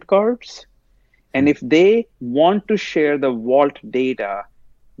consent cards. And if they want to share the vault data,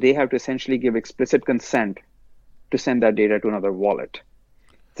 they have to essentially give explicit consent to send that data to another wallet.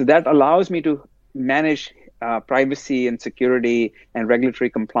 So that allows me to manage privacy and security and regulatory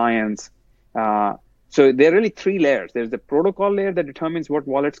compliance. So there are really three layers. There's the protocol layer that determines what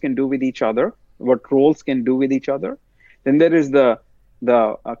wallets can do with each other, what roles can do with each other. Then there is the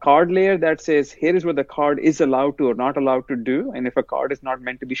card layer that says, here is what the card is allowed to or not allowed to do. And if a card is not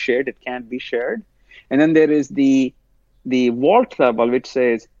meant to be shared, it can't be shared. And then there is the vault level, which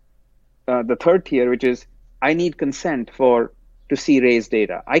says the third tier, which is I need consent to to see Ray's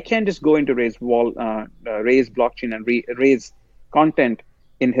data. I can't just go into Ray's blockchain and Ray's content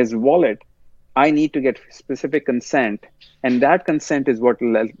in his wallet. I need to get specific consent, and that consent is what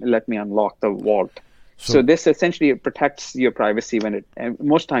let me unlock the vault. So this essentially protects your privacy and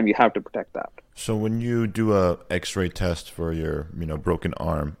most time you have to protect that. So when you do a X-ray test for your, broken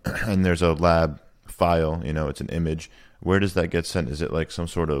arm, and there's a lab file, it's an image, where does that get sent? Is it like some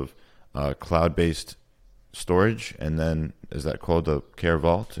sort of cloud-based storage, and then is that called a Care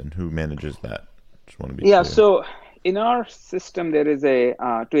Vault, and who manages that? Just want to be clear. So in our system, there is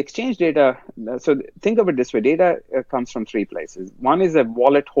to exchange data. So think of it this way: data comes from three places. One is a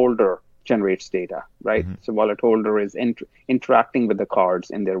wallet holder generates data, right? Mm-hmm. So wallet holder is interacting with the cards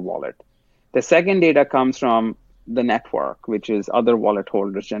in their wallet. The second data comes from the network, which is other wallet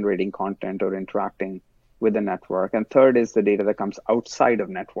holders generating content or interacting with the network. And third is the data that comes outside of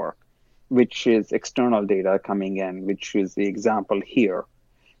network, which is external data coming in, which is the example here.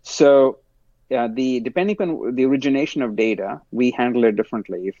 So depending on the origination of data, we handle it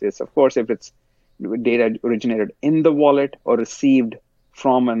differently. If it's data originated in the wallet or received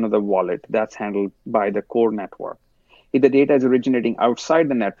from another wallet, that's handled by the core network. If the data is originating outside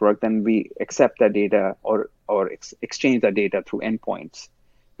the network, then we accept that data or exchange that data through endpoints,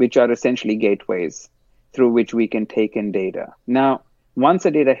 which are essentially gateways through which we can take in data. Now, once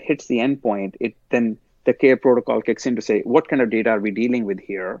the data hits the endpoint, then the Care protocol kicks in to say, what kind of data are we dealing with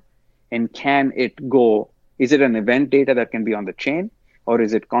here? And can it go, is it an event data that can be on the chain, or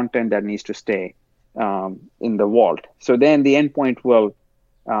is it content that needs to stay in the vault? So then the endpoint will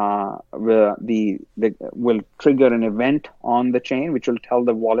trigger an event on the chain, which will tell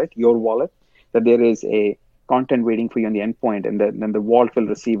the wallet, your wallet, that there is a content waiting for you on the endpoint, and then the vault will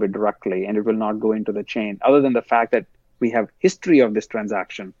receive it directly, and it will not go into the chain, other than the fact that we have history of this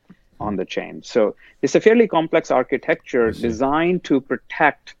transaction on the chain. So it's a fairly complex architecture designed to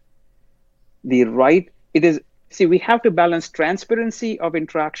protect the right. We have to balance transparency of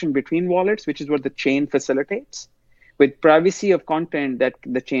interaction between wallets, which is what the chain facilitates, with privacy of content that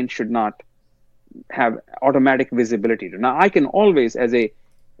the chain should not have automatic visibility to. Now, I can always, as a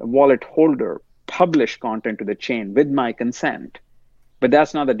wallet holder, publish content to the chain with my consent, but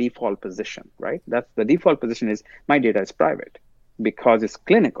that's not the default position, right? That's the default position is my data is private because it's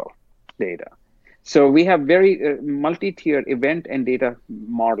clinical data. So we have very multi-tiered event and data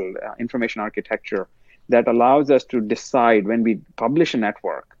model information architecture that allows us to decide when we publish a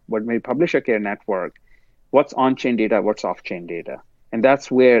network, when we publish a care network, what's on-chain data, what's off-chain data. And that's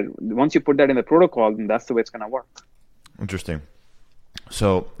where, once you put that in the protocol, then that's the way it's going to work. Interesting.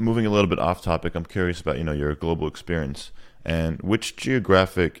 So moving a little bit off topic, I'm curious about, your global experience, and which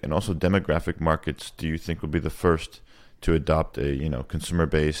geographic and also demographic markets do you think will be the first to adopt a,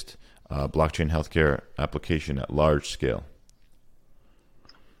 consumer-based blockchain healthcare application at large scale?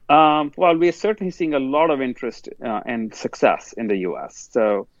 Well, we're certainly seeing a lot of interest and success in the U.S.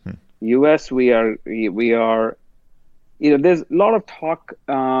 So U.S., we are, there's a lot of talk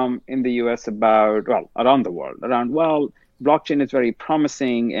in the U.S. about, around the world, blockchain is very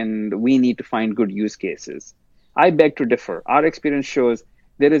promising and we need to find good use cases. I beg to differ. Our experience shows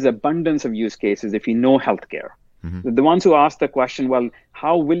there is abundance of use cases if you know healthcare. Mm-hmm. The ones who ask the question,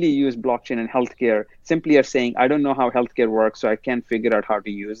 how will you use blockchain in healthcare, simply are saying, I don't know how healthcare works, so I can't figure out how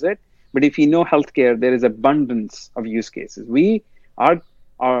to use it. But if you know healthcare, there is abundance of use cases.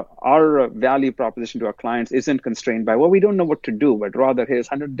 Our value proposition to our clients isn't constrained by, we don't know what to do, but rather here's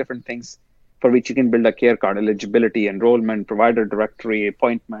 100 different things for which you can build a care card: eligibility, enrollment, provider directory,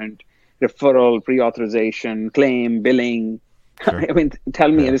 appointment, referral, pre-authorization, claim, billing. Sure. I mean,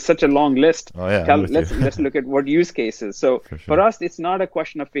 tell me, it's such a long list. Oh, yeah, let's look at what use cases. So for us, it's not a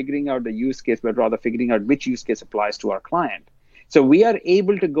question of figuring out the use case, but rather figuring out which use case applies to our client. So we are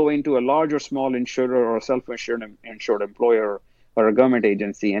able to go into a large or small insurer or self-insured employer or a government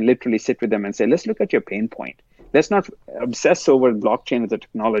agency and literally sit with them and say, let's look at your pain point. Let's not obsess over blockchain as a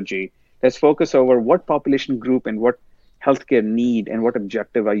technology. Let's focus over what population group and what healthcare need and what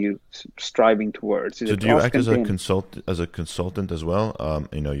objective are you striving towards. So do you act as a consultant as well?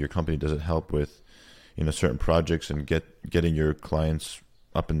 Your company, does it help with, certain projects and getting your clients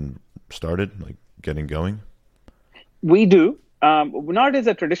up and started, like getting going? We do. Not as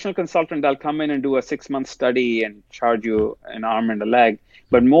a traditional consultant, I'll come in and do a 6-month study and charge you an arm and a leg,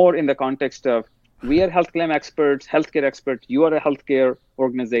 but more in the context of, we are healthcare experts. You are a healthcare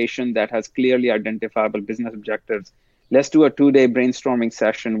organization that has clearly identifiable business objectives. Let's do a 2-day brainstorming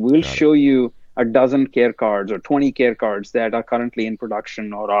session. We'll show you a dozen care cards or 20 care cards that are currently in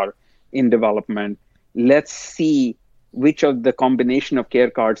production or are in development. Let's see which of the combination of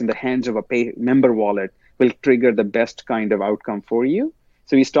care cards in the hands of a member wallet will trigger the best kind of outcome for you.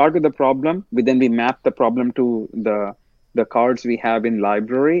 So we start with the problem, we map the problem to the cards we have in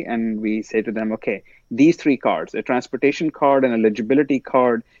library, and we say to them, okay, these three cards, a transportation card, an eligibility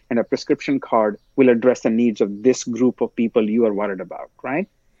card, and a prescription card, will address the needs of this group of people you are worried about, right?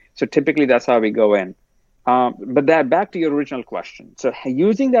 So typically that's how we go in. But back to your original question. So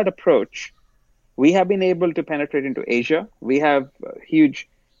using that approach, we have been able to penetrate into Asia. We have huge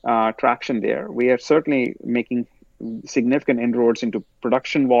traction there. We are certainly making significant inroads into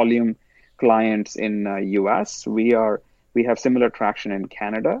production volume clients in US. We have similar traction in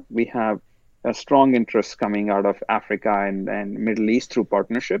Canada. We have a strong interest coming out of Africa and Middle East through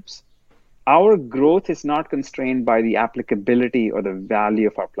partnerships. Our growth is not constrained by the applicability or the value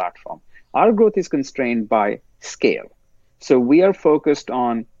of our platform. Our growth is constrained by scale. So we are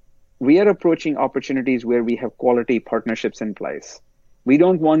approaching opportunities where we have quality partnerships in place. We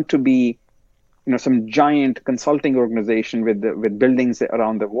don't want to be, some giant consulting organization with buildings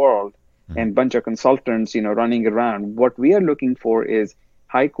around the world and bunch of consultants, running around. What we are looking for is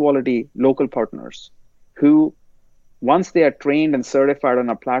high quality local partners who, once they are trained and certified on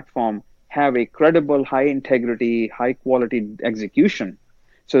a platform, have a credible, high integrity, high quality execution.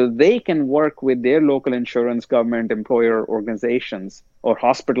 So they can work with their local insurance, government, employer organizations, or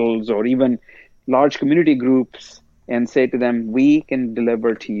hospitals, or even large community groups, and say to them, we can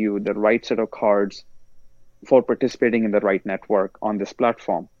deliver to you the right set of cards for participating in the right network on this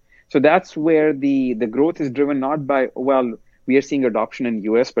platform. So that's where the growth is driven not by, we are seeing adoption in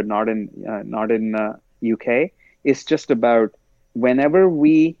US, but not in UK. It's just about whenever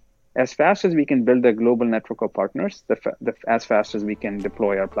as fast as we can build a global network of partners, as fast as we can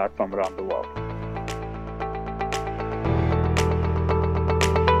deploy our platform around the world.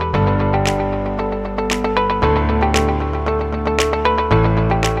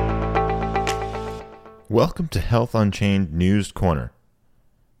 Welcome to Health Unchained News Corner.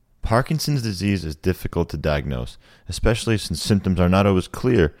 Parkinson's disease is difficult to diagnose, especially since symptoms are not always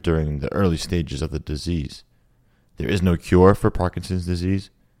clear during the early stages of the disease. There is no cure for Parkinson's disease,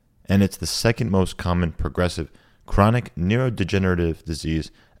 and it's the second most common progressive chronic neurodegenerative disease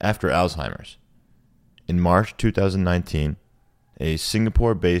after Alzheimer's. In March 2019, a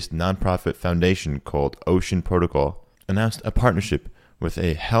Singapore-based nonprofit foundation called Ocean Protocol announced a partnership with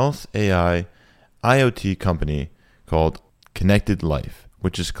a health AI IoT company called Connected Life,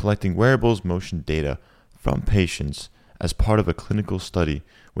 which is collecting wearables motion data from patients as part of a clinical study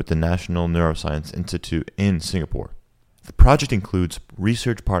with the National Neuroscience Institute in Singapore. The project includes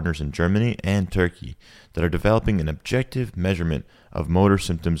research partners in Germany and Turkey that are developing an objective measurement of motor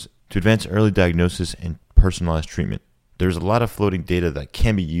symptoms to advance early diagnosis and personalized treatment. There's a lot of floating data that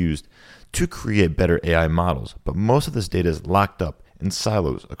can be used to create better AI models, but most of this data is locked up in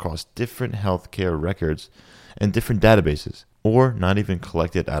silos across different healthcare records and different databases, or not even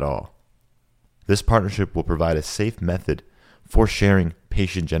collected at all. This partnership will provide a safe method for sharing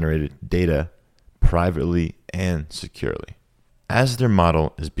patient-generated data privately and securely. As their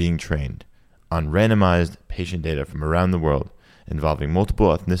model is being trained on randomized patient data from around the world involving multiple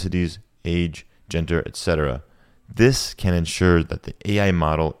ethnicities, age, gender, etc., this can ensure that the AI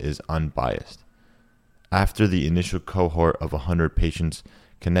model is unbiased. After the initial cohort of 100 patients,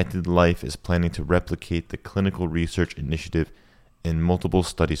 Connected Life is planning to replicate the clinical research initiative in multiple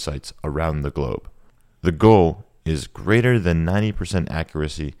study sites around the globe. The goal is greater than 90%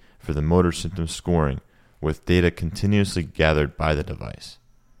 accuracy for the motor symptom scoring, with data continuously gathered by the device.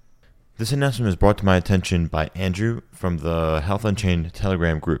 This announcement was brought to my attention by Andrew from the Health Unchained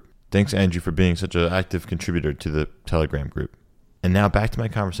Telegram group. Thanks, Andrew, for being such an active contributor to the Telegram group. And now back to my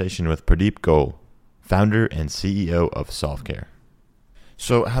conversation with Pradeep Goel, founder and CEO of Solvecare.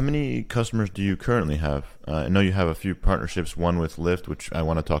 So how many customers do you currently have? I know you have a few partnerships, one with Lyft, which I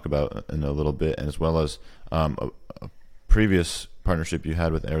want to talk about in a little bit, and as well as a previous partnership you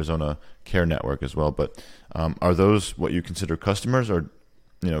had with Arizona Care Network as well. But are those what you consider customers? Or,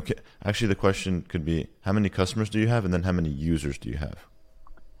 actually the question could be, how many customers do you have, and then how many users do you have?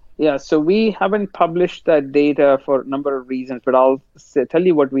 Yeah, so we haven't published that data for a number of reasons, but I'll tell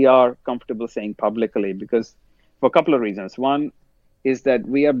you what we are comfortable saying publicly, because for a couple of reasons. One is that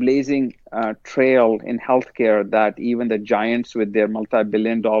we are blazing a trail in healthcare that even the giants with their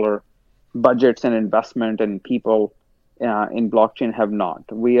multi-billion-dollar budgets and investment and people in blockchain have not.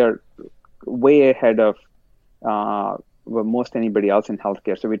 We are way ahead of most anybody else in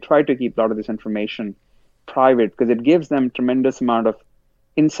healthcare. So we try to keep a lot of this information private because it gives them tremendous amount of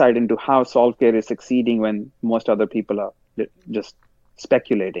insight into how Solvecare is succeeding when most other people are just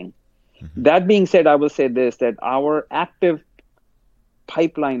speculating. Mm-hmm. That being said, I will say this, that our active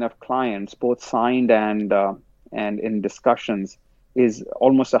pipeline of clients, both signed and in discussions, is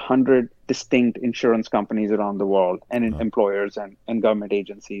almost 100 distinct insurance companies around the world, and employers and government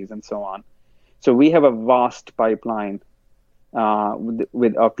agencies and so on. So we have a vast pipeline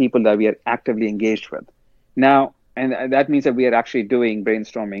with our people that we are actively engaged with. Now, and that means that we are actually doing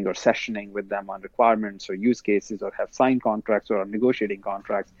brainstorming or sessioning with them on requirements or use cases, or have signed contracts or are negotiating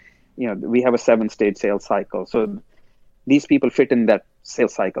contracts. We have a 7-stage sales cycle. So these people fit in that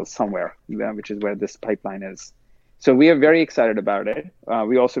sales cycle somewhere, which is where this pipeline is. So we are very excited about it.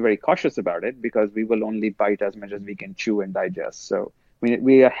 We're also very cautious about it because we will only bite as much as we can chew and digest. So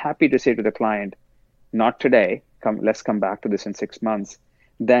we are happy to say to the client, not today, let's come back to this in 6 months,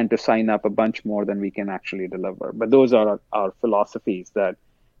 than to sign up a bunch more than we can actually deliver. But those are our philosophies, that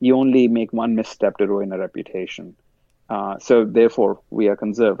you only make one misstep to ruin a reputation. So therefore, we are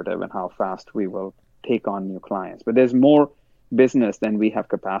conservative in how fast we will take on new clients. But there's more business than we have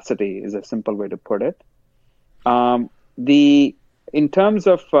capacity, is a simple way to put it. In terms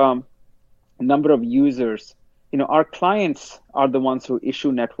of number of users, our clients are the ones who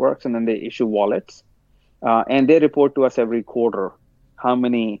issue networks, and then they issue wallets, and they report to us every quarter how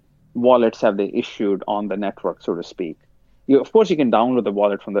many wallets have they issued on the network, so to speak. Of course, you can download the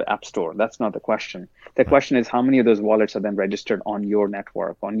wallet from the App Store. That's not the question. The question is how many of those wallets are then registered on your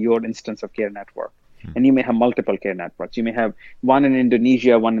network, on your instance of Care Network. And you may have multiple Care Networks. You may have one in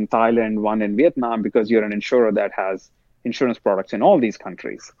Indonesia, one in Thailand, one in Vietnam, because you're an insurer that has insurance products in all these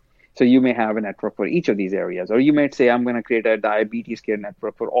countries. So you may have a network for each of these areas. Or you might say, I'm going to create a diabetes care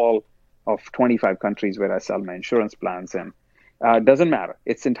network for all of 25 countries where I sell my insurance plans in. Doesn't matter.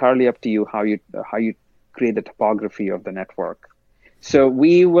 It's entirely up to you how you create the topography of the network. So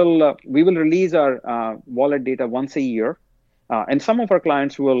we will release our wallet data once a year. And some of our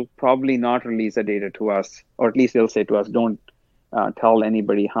clients will probably not release the data to us, or at least they'll say to us, don't tell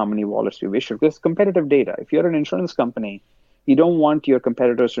anybody how many wallets we've issued. Because competitive data, if you're an insurance company, you don't want your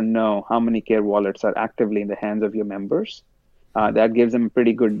competitors to know how many Care wallets are actively in the hands of your members. That gives them a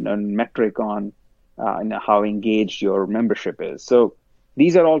pretty good metric on how engaged your membership is. So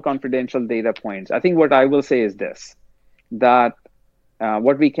these are all confidential data points. I think what I will say is this, that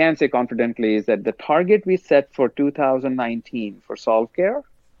what we can say confidently is that the target we set for 2019 for SolveCare,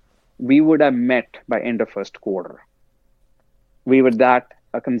 we would have met by end of first quarter. We were that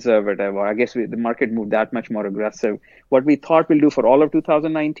conservative, or I guess the market moved that much more aggressive. What we thought we'll do for all of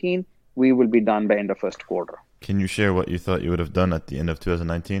 2019, we will be done by end of first quarter. Can you share what you thought you would have done at the end of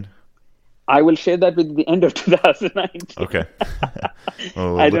 2019? I will share that with the end of 2019. Okay.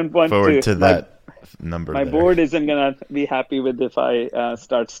 Well, we'll I don't want forward to that number. My board isn't going to be happy with if I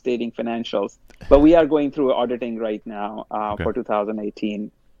start stating financials. But we are going through auditing right now for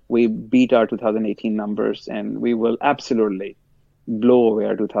 2018. We beat our 2018 numbers, and we will absolutely blow away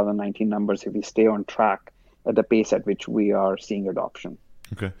our 2019 numbers if we stay on track at the pace at which we are seeing adoption.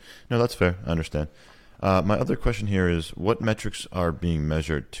 Okay. No, that's fair. I understand. My other question here is, what metrics are being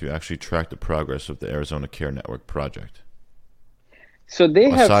measured to actually track the progress of the Arizona Care Network project? So they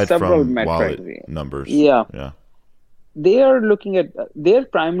have Aside several from metrics. Wallet numbers. Yeah. Yeah. They are looking at their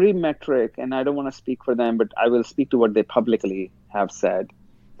primary metric, and I don't want to speak for them, but I will speak to what they publicly have said.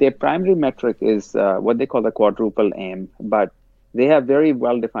 Their primary metric is what they call the quadruple aim, but they have very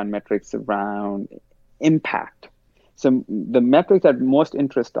well-defined metrics around impact. So the metrics that most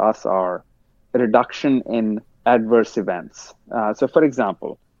interest us are a reduction in adverse events. So for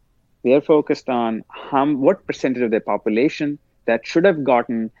example, they are focused on what percentage of their population that should have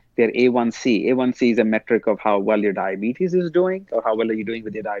gotten their A1C. A1C is a metric of how well your diabetes is doing, or how well are you doing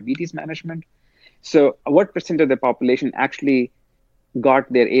with your diabetes management. So what percent of the population actually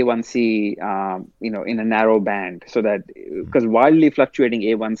got their A1C, in a narrow band, so that, because wildly fluctuating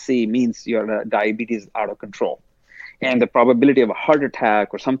A1C means your diabetes is out of control, and the probability of a heart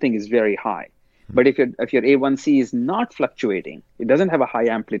attack or something is very high. But if your A1C is not fluctuating, it doesn't have a high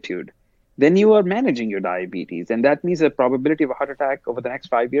amplitude, then you are managing your diabetes, and that means the probability of a heart attack over the next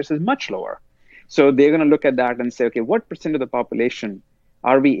 5 years is much lower. So they're going to look at that and say, okay, what percent of the population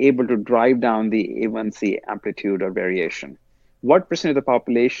are we able to drive down the A1C amplitude or variation? What percent of the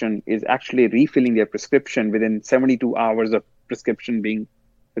population is actually refilling their prescription within 72 hours of prescription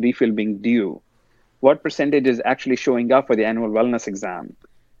refill being due? What percentage is actually showing up for the annual wellness exam?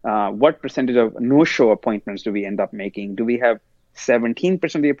 What percentage of no-show appointments do we end up making? Do we have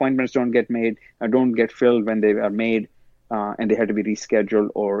 17% of the appointments don't get filled when they are made and they have to be rescheduled,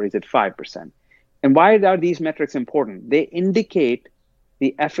 or is it 5%? And why are these metrics important? They indicate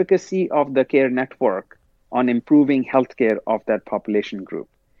the efficacy of the care network on improving healthcare of that population group.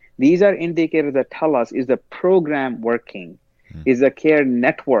 These are indicators that tell us, is the program working? Is a care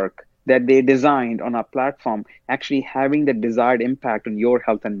network that they designed on our platform actually having the desired impact on your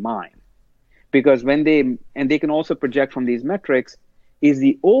health and mind? Because they can also project from these metrics, is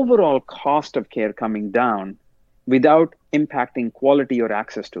the overall cost of care coming down without impacting quality or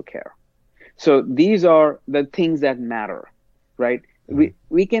access to care? So these are the things that matter, right?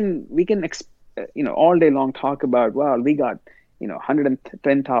 We can all day long talk about, well, we got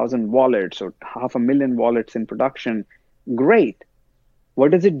 110,000 wallets or 500,000 wallets in production. Great.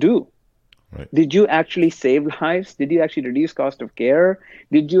 What does it do? Right. Did you actually save lives? Did you actually reduce cost of care?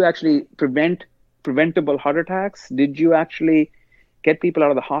 Did you actually prevent preventable heart attacks? Did you actually get people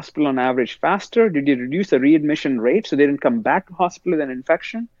out of the hospital on average faster? Did you reduce the readmission rate so they didn't come back to hospital with an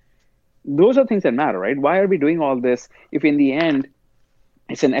infection? Those are things that matter, right? Why are we doing all this if in the end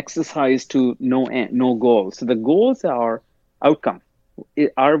it's an exercise to no goals? So the goals are outcome.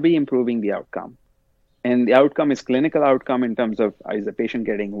 Are we improving the outcome? And the outcome is clinical outcome in terms of, is the patient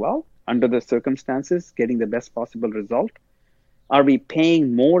getting well under the circumstances, getting the best possible result? Are we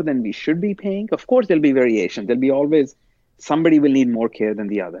paying more than we should be paying? Of course, there'll be variation. There'll be always somebody will need more care than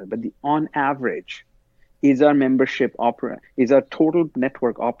the other. But on average, is our membership is our total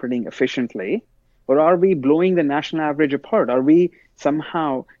network operating efficiently? Or are we blowing the national average apart? Are we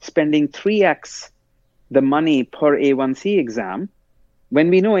somehow spending 3x the money per A1C exam when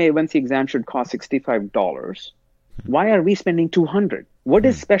we know A1C exam should cost $65? Why are we spending $200? What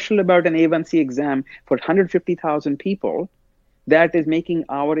is special about an A1C exam for 150,000 people that is making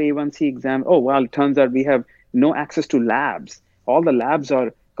our A1C exam? Oh, well, it turns out we have no access to labs. All the labs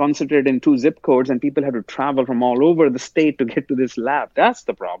are concentrated in 2 zip codes and people have to travel from all over the state to get to this lab. That's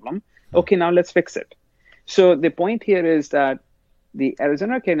the problem. Okay, now let's fix it. So the point here is that the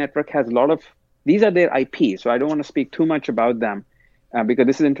Arizona Care Network has a lot of, these are their IP, so I don't want to speak too much about them because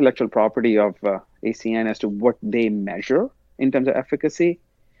this is intellectual property of ACN as to what they measure in terms of efficacy.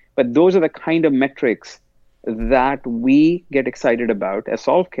 But those are the kind of metrics that we get excited about as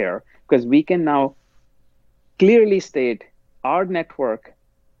Solve Care, because we can now clearly state our network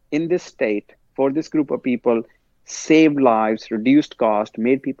in this state for this group of people saved lives, reduced cost,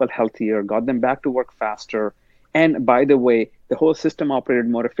 made people healthier, got them back to work faster. And by the way, the whole system operated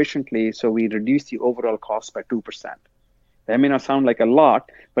more efficiently, so we reduced the overall cost by 2%. That may not sound like a lot,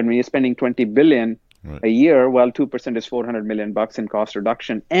 but when you're spending $20 billion a year, well, 2% is $400 million in cost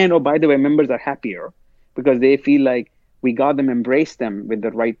reduction. And oh, by the way, members are happier because they feel like we got them, embrace them with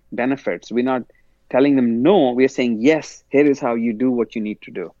the right benefits. We're not telling them no, we're saying, yes, here is how you do what you need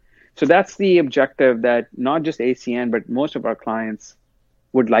to do. So that's the objective that not just ACN, but most of our clients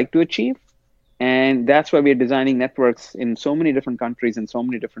would like to achieve. And that's why we're designing networks in so many different countries in so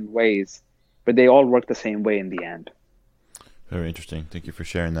many different ways, but they all work the same way in the end. Very interesting. Thank you for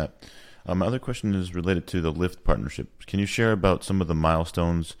sharing that. My other question is related to the Lyft partnership. Can you share about some of the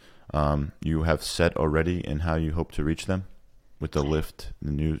milestones you have set already and how you hope to reach them with the Lyft,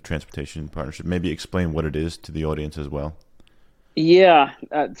 the new transportation partnership? Maybe explain what it is to the audience as well. Yeah,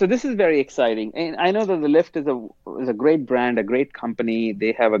 so this is very exciting. And I know that the Lyft is a great brand, a great company.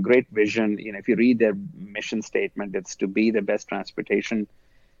 They have a great vision. If you read their mission statement, it's to be the best transportation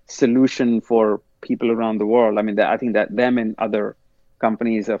solution for people around the world. I mean, I think that them and other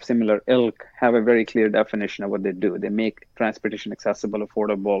companies of similar ilk have a very clear definition of what they do. They make transportation accessible,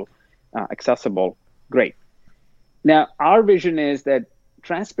 affordable, accessible. Great. Now, our vision is that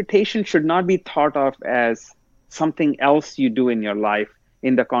transportation should not be thought of as something else you do in your life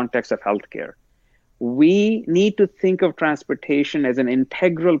in the context of healthcare. We need to think of transportation as an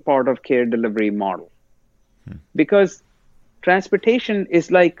integral part of care delivery model. Because transportation is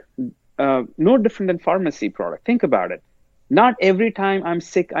like no different than pharmacy product. Think about it. Not every time I'm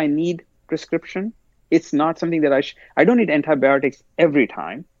sick, I need prescription. It's not something that I don't need antibiotics every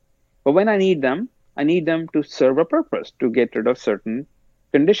time. But when I need them to serve a purpose, to get rid of certain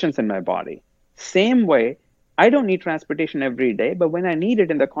conditions in my body. Same way, I don't need transportation every day, but when I need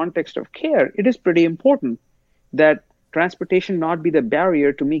it in the context of care, it is pretty important that transportation not be the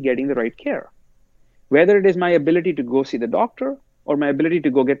barrier to me getting the right care. Whether it is my ability to go see the doctor, or my ability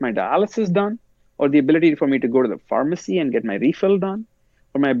to go get my dialysis done, or the ability for me to go to the pharmacy and get my refill done,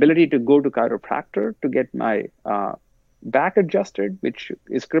 or my ability to go to chiropractor to get my back adjusted, which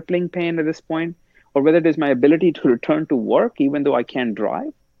is crippling pain at this point, or whether it is my ability to return to work even though I can't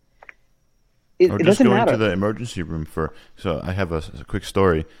drive. It doesn't matter. Or just going to the emergency room so I have a quick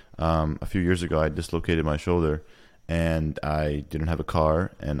story. A few years ago, I dislocated my shoulder and I didn't have a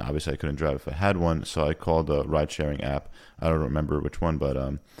car, and obviously I couldn't drive if I had one, so I called a ride-sharing app. I don't remember which one,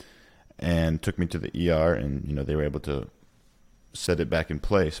 but and took me to the ER, and they were able to set it back in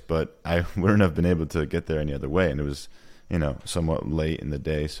place, but I wouldn't have been able to get there any other way, and it was somewhat late in the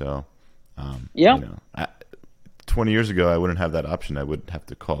day. So, Yeah. 20 years ago, I wouldn't have that option. I would have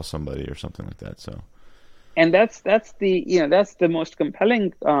to call somebody or something like that. So, And that's the most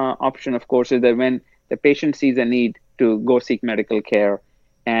compelling option, of course, is that when the patient sees a need to go seek medical care,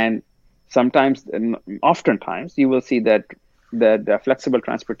 and sometimes, and oftentimes, you will see that the flexible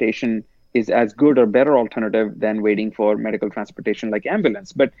transportation is as good or better alternative than waiting for medical transportation like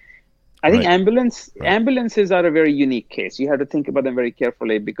ambulance. But I think ambulances are a very unique case. You have to think about them very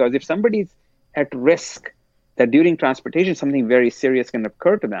carefully, because if somebody's at risk that during transportation something very serious can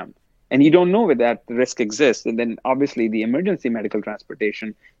occur to them, and you don't know whether that risk exists, and then obviously the emergency medical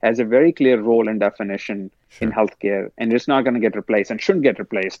transportation has a very clear role and definition in healthcare, and it's not going to get replaced and shouldn't get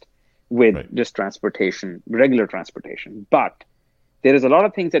replaced with just transportation, regular transportation. But there is a lot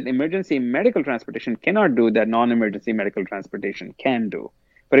of things that emergency medical transportation cannot do that non-emergency medical transportation can do.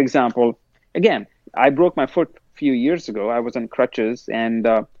 For example, again, I broke my foot a few years ago. I was on crutches, and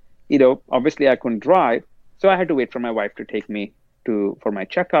obviously I couldn't drive, so I had to wait for my wife to take me for my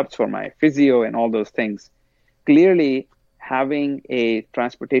checkups, for my physio, and all those things. Clearly, having a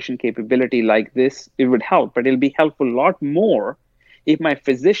transportation capability like this, it would help, but it'll be helpful a lot more if my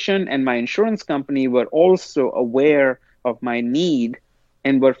physician and my insurance company were also aware of my need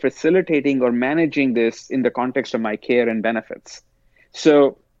and were facilitating or managing this in the context of my care and benefits.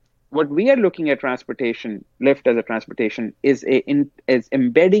 So what we are looking at transportation, Lyft as a transportation, is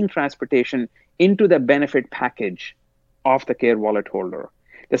embedding transportation into the benefit package of the Care Wallet holder.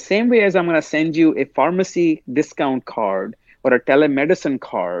 The same way as I'm going to send you a pharmacy discount card or a telemedicine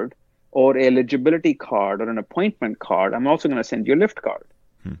card or a eligibility card or an appointment card, I'm also going to send you a Lyft card.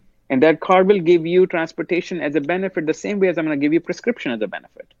 And that card will give you transportation as a benefit the same way as I'm going to give you prescription as a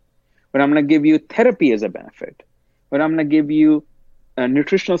benefit. But I'm going to give you therapy as a benefit. But I'm going to give you a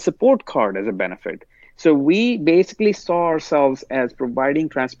nutritional support card as a benefit. So we basically saw ourselves as providing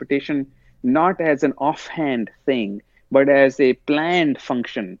transportation not as an offhand thing, but as a planned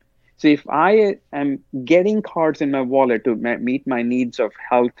function. So if I am getting cards in my wallet to meet my needs of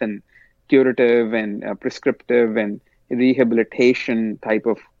health and curative and prescriptive and rehabilitation type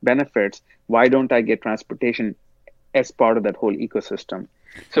of benefits, why don't I get transportation as part of that whole ecosystem?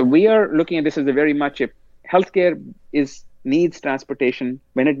 So we are looking at this as a very much a healthcare needs transportation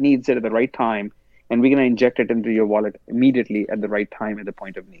when it needs it at the right time, and we're going to inject it into your wallet immediately at the right time at the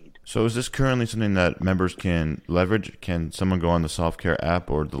point of need. So is this currently something that members can leverage? Can someone go on the SolveCare app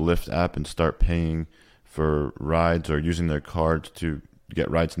or the Lyft app and start paying for rides or using their cards to get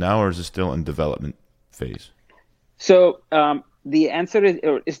rides now, or is it still in development phase? So the answer is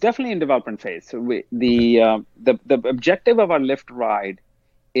it's definitely in development phase. So the objective of our Lyft ride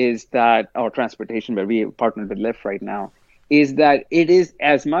is that our transportation, where we partnered with Lyft right now, is that it is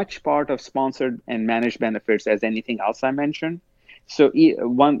as much part of sponsored and managed benefits as anything else I mentioned. So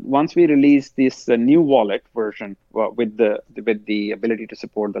once we release this new wallet version with the ability to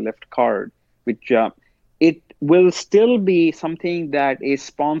support the Lyft card, which it will still be something that a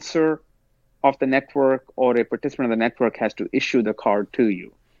sponsor of the network or a participant of the network has to issue the card to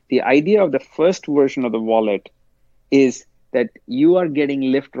you. The idea of the first version of the wallet is that you are getting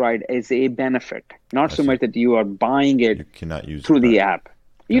Lyft Ride as a benefit, not so much that you are buying it through the app.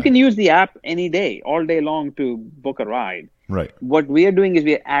 You can use the app any day, all day long, to book a ride. Right. What we are doing is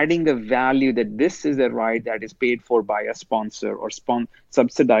we are adding the value that this is a ride that is paid for by a sponsor or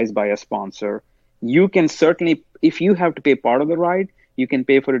subsidized by a sponsor. You can certainly, if you have to pay part of the ride, you can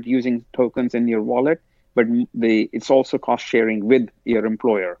pay for it using tokens in your wallet, but it's also cost sharing with your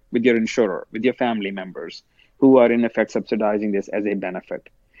employer, with your insurer, with your family members, who are in effect subsidizing this as a benefit.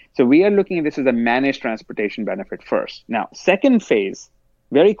 So we are looking at this as a managed transportation benefit first. Now, second phase,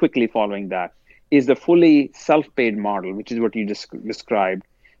 very quickly following that, is the fully self-paid model, which is what you just described,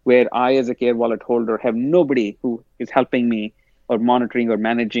 where I, as a Care Wallet holder, have nobody who is helping me or monitoring or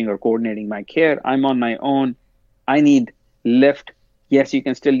managing or coordinating my care. I'm on my own. I need Lyft. Yes, you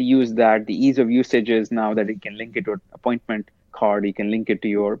can still use that. The ease of usage is now that you can link it to an appointment card, you can link it to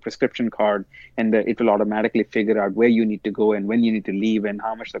your prescription card, and it will automatically figure out where you need to go and when you need to leave and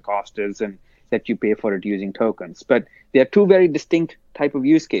how much the cost is, and that you pay for it using tokens. But there are two very distinct type of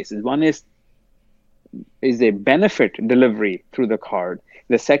use cases. One is a benefit delivery through the card.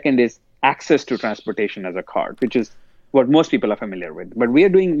 The second is access to transportation as a card, which is what most people are familiar with. But we are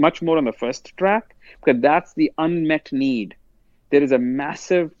doing much more on the first track because that's the unmet need. There is a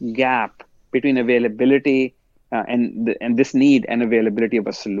massive gap between availability and this need and availability of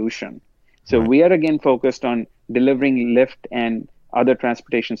a solution. So we are again focused on delivering Lyft and other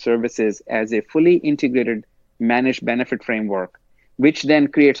transportation services as a fully integrated managed benefit framework, which then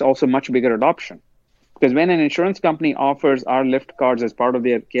creates also much bigger adoption. Because when an insurance company offers our Lyft cards as part of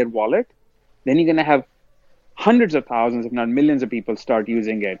their Care Wallet, then you're going to have hundreds of thousands, if not millions of people start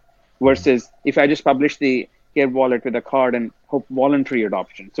using it. Versus if I just publish the Care Wallet with a card and hope voluntary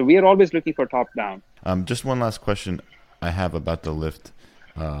adoption. So we are always looking for top down. Just one last question I have about the Lyft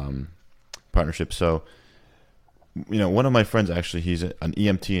partnership. So, one of my friends actually, he's an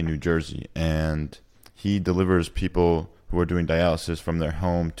EMT in New Jersey, and he delivers people who are doing dialysis from their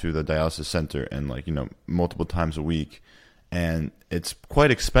home to the dialysis center, and multiple times a week. And it's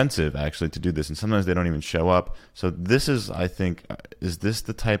quite expensive actually to do this, and sometimes they don't even show up. So this is, I think, is this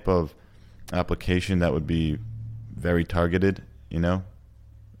the type of application that would be very targeted, in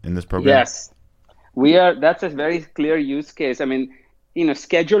this program? Yes, we are. That's a very clear use case. I mean,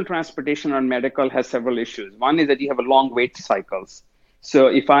 scheduled transportation on medical has several issues. One is that you have a long wait cycles. So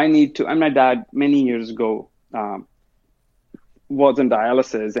if I need to, and my dad many years ago was on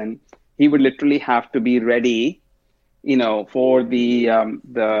dialysis, and he would literally have to be ready, for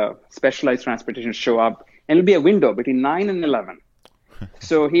the specialized transportation to show up, and it'll be a window between 9 and 11.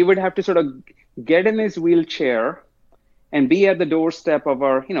 So he would have to sort of get in his wheelchair and be at the doorstep of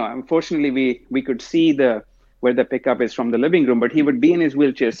our, unfortunately we could see where the pickup is from the living room, but he would be in his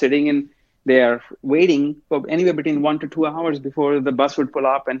wheelchair sitting in there waiting for anywhere between 1 to 2 hours before the bus would pull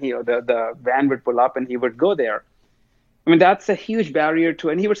up and the van would pull up and he would go there. I mean, that's a huge barrier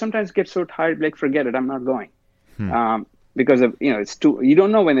and he would sometimes get so tired, like, forget it, I'm not going. Because of, it's you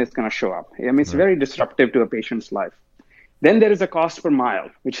don't know when it's going to show up. I mean, it's very disruptive to a patient's life. Then there is a cost per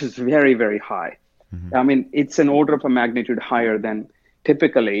mile, which is very, very high. I mean, it's an order of a magnitude higher than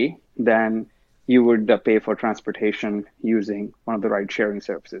you would pay for transportation using one of the ride-sharing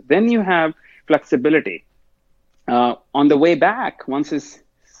services. Then you have flexibility. On the way back, once his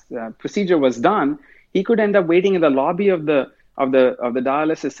procedure was done, he could end up waiting in the lobby of the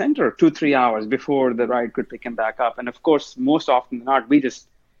dialysis center 2-3 hours before the ride could pick him back up. And of course, most often than not, we just,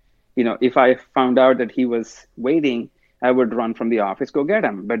 if I found out that he was waiting, I would run from the office, go get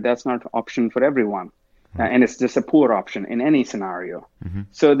him. But that's not an option for everyone. And it's just a poor option in any scenario.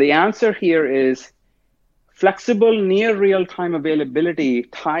 So the answer here is flexible, near real-time availability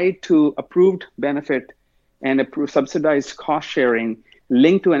tied to approved benefit and approved subsidized cost sharing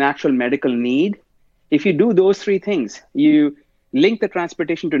linked to an actual medical need. If you do those three things, you link the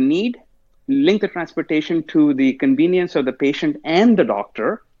transportation to need, link the transportation to the convenience of the patient and the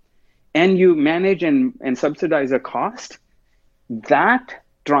doctor, and you manage and subsidize a cost, that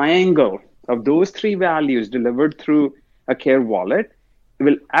triangle of those three values delivered through a Care Wallet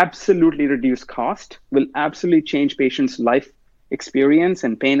will absolutely reduce cost, will absolutely change patients' life experience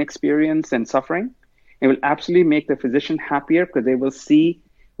and pain experience and suffering. It will absolutely make the physician happier because they will see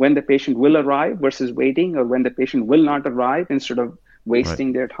when the patient will arrive versus waiting, or when the patient will not arrive instead of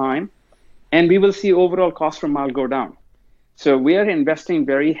wasting their time. And we will see overall cost per mile go down. So we are investing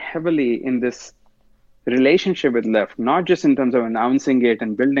very heavily in this relationship with Lyft, not just in terms of announcing it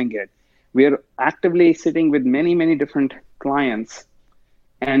and building it. We are actively sitting with many, many different clients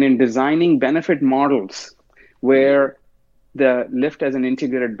and in designing benefit models where the Lyft as an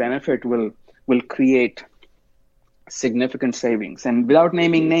integrated benefit will create significant savings. And without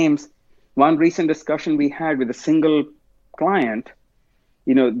naming names, one recent discussion we had with a single client,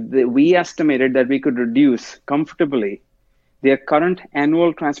 we estimated that we could reduce comfortably their current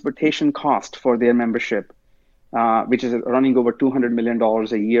annual transportation cost for their membership, which is running over $200 million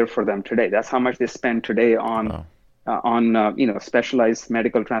a year for them today. That's how much they spend today on specialized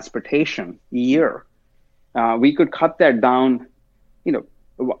medical transportation a year. We could cut that down.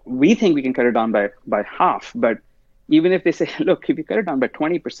 We think we can cut it down by half. But even if they say, look, if you cut it down by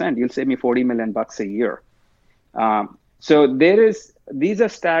 20%, you'll save me $40 million a year. So these are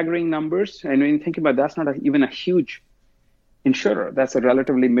staggering numbers. And when you think about it, that's not even a huge insurer. That's a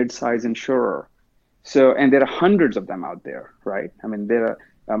relatively mid-sized insurer. So, and there are hundreds of them out there, right? I mean,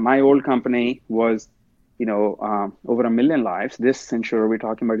 my old company was, over 1 million lives. This insurer we're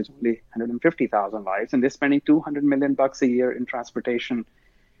talking about is only 150,000 lives, and they're spending $200 million a year in transportation.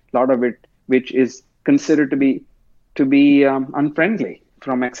 A lot of it, which is considered to be unfriendly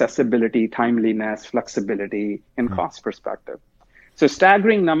from accessibility, timeliness, flexibility, and cost perspective. So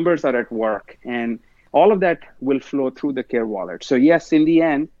staggering numbers are at work, and all of that will flow through the Care Wallet. So yes, in the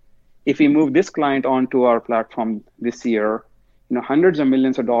end, if we move this client onto our platform this year, hundreds of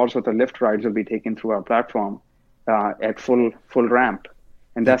millions of dollars worth of Lyft rides will be taken through our platform at full ramp.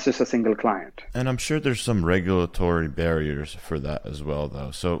 And that's just a single client. And I'm sure there's some regulatory barriers for that as well,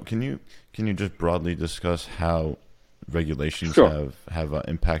 though. So can you just broadly discuss how regulations have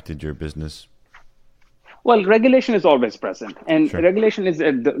impacted your business? Well, regulation is always present, and regulation is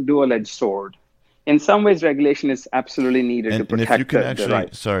a dual-edged sword. in some ways, regulation is absolutely needed to And protect if you can the actually,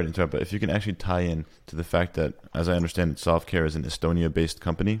 right. sorry to interrupt, but if you can actually tie in to the fact that, as I understand it, Softcare is an Estonia-based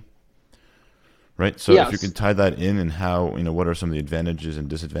company, right? So if you Yes. can tie that in and how, what are some of the advantages and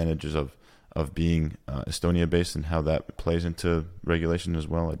disadvantages of being Estonia-based and how that plays into regulation as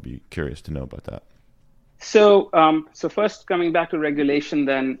well, I'd be curious to know about that. So first, coming back to regulation,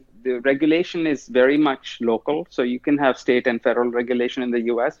 then the regulation is very much local. So you can have state and federal regulation in the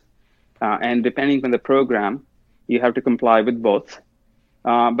U.S., and depending on the program, you have to comply with both.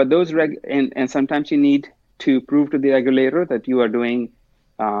 But those and sometimes you need to prove to the regulator that you are doing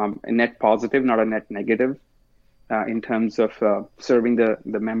a net positive, not a net negative, in terms of serving the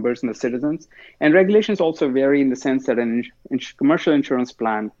members and the citizens. And regulations also vary in the sense that an commercial insurance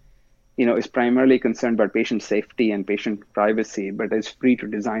plan, is primarily concerned about patient safety and patient privacy, but is free to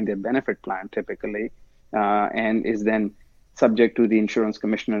design their benefit plan typically, and is then subject to the insurance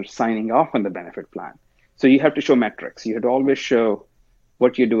commissioner signing off on the benefit plan. So you have to show metrics. You have to always show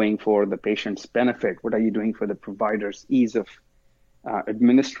what you're doing for the patient's benefit. What are you doing for the provider's ease of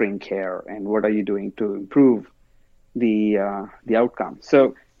administering care, and what are you doing to improve the outcome?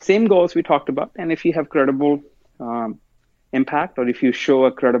 So same goals we talked about. And if you have credible impact, or if you show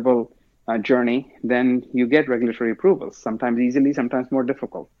a credible journey, then you get regulatory approvals, sometimes easily, sometimes more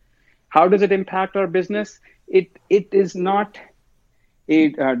difficult. How does it impact our business? It is not a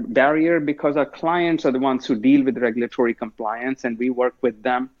barrier, because our clients are the ones who deal with regulatory compliance, and we work with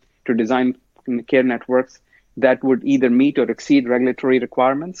them to design care networks that would either meet or exceed regulatory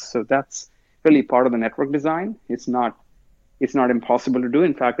requirements. So that's really part of the network design. It's not impossible to do.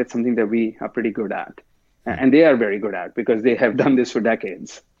 In fact, it's something that we are pretty good at, and they are very good at, because they have done this for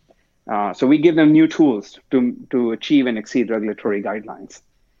decades. So we give them new tools to achieve and exceed regulatory guidelines.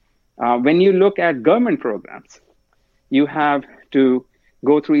 When you look at government programs, you have to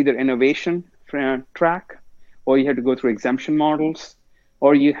go through either innovation track, or you have to go through exemption models,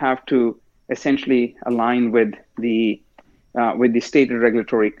 or you have to essentially align with the stated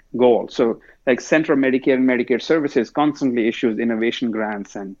regulatory goal. So like Center of Medicare and Medicaid Services constantly issues innovation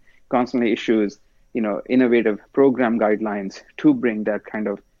grants and constantly issues innovative program guidelines to bring that kind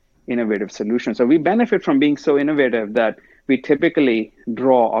of innovative solution. So we benefit from being so innovative that we typically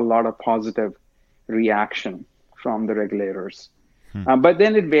draw a lot of positive reaction from the regulators. But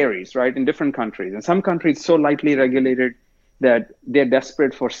then it varies, right, in different countries. In some countries, so lightly regulated that they're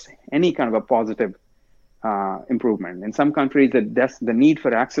desperate for any kind of a positive improvement. In some countries, the need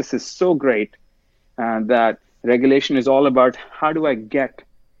for access is so great that regulation is all about how do I get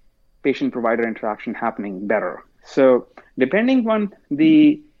patient-provider interaction happening better. So depending on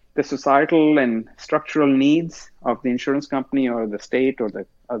the societal and structural needs of the insurance company or the state or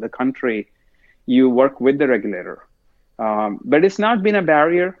the country, you work with the regulator. But it's not been a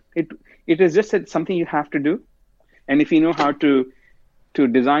barrier. It is just something you have to do. And if you know how to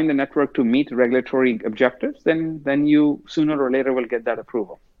design the network to meet regulatory objectives, then you sooner or later will get that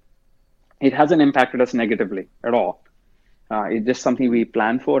approval. It hasn't impacted us negatively at all. It's just something we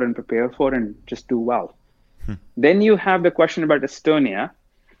plan for and prepare for and just do well. Then you have the question about Estonia.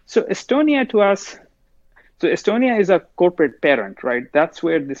 So Estonia to us, Estonia is a corporate parent, right? That's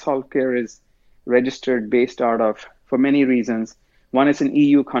where this healthcare is registered based out of for many reasons. One, is an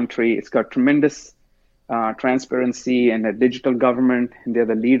EU country. It's got tremendous transparency and a digital government, and they're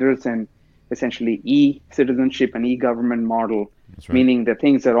the leaders in essentially e-citizenship and e-government model, right. Meaning that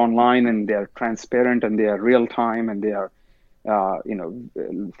things are online and they're transparent and they are real time and they are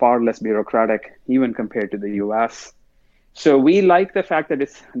far less bureaucratic even compared to the US. So we like the fact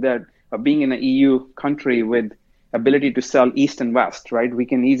that being in an EU country with ability to sell east and west, right? We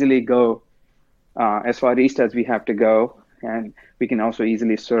can easily go as far east as we have to go, and we can also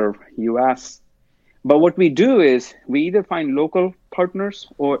easily serve US. But what we do is we either find local partners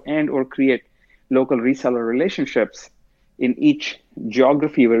or create local reseller relationships in each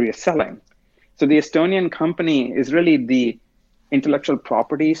geography where we are selling. So the Estonian company is really the intellectual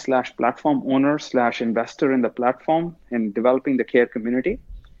property / platform owner / investor in the platform and developing the care community.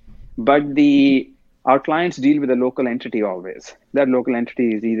 But our clients deal with a local entity always. That local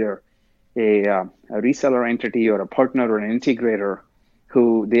entity is either a reseller entity or a partner or an integrator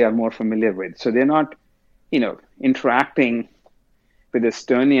who they are more familiar with. So they're not, interacting with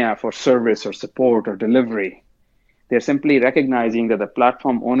Estonia for service or support or delivery. They're simply recognizing that the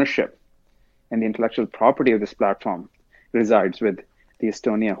platform ownership and the intellectual property of this platform resides with the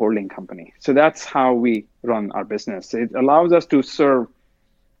Estonia holding company. So that's how we run our business. It allows us to serve,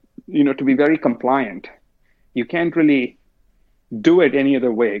 to be very compliant. You can't really do it any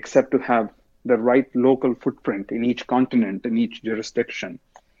other way except to have the right local footprint in each continent, in each jurisdiction.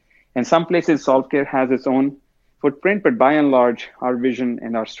 And some places, Solvecare has its own footprint, but by and large, our vision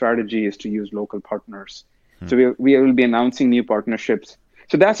and our strategy is to use local partners. So we will be announcing new partnerships.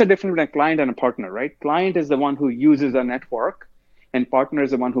 So that's a difference between a client and a partner, right? Client is the one who uses our network, and partner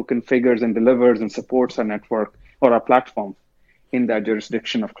is the one who configures and delivers and supports our network or our platform in that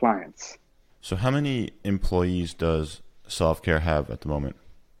jurisdiction of clients. So how many employees does Solvecare have at the moment?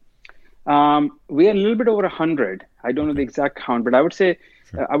 We are a little bit over 100. I don't know the exact count, but I would say,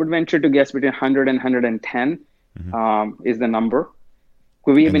 I would venture to guess between 100 and 110 is the number.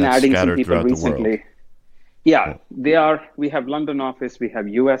 We have been adding some people recently. Yeah, they are. We have London office, we have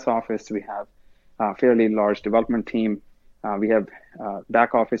US office, we have a fairly large development team. We have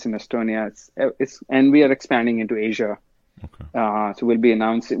back office in Estonia. And we are expanding into Asia. So we'll be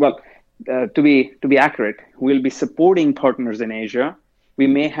announcing. Well, to be accurate, we'll be supporting partners in Asia. We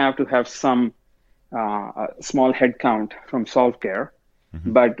may have to have some small headcount from Solvecare,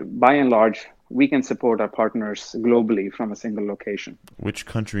 but by and large, we can support our partners globally from a single location. Which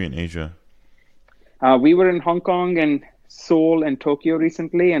country in Asia? We were in Hong Kong and Seoul and Tokyo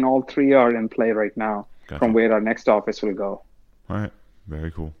recently, and all three are in play right now. Gotcha. From where our next office will go. All right,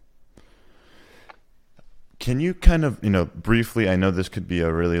 very cool. Can you kind of, briefly, I know this could be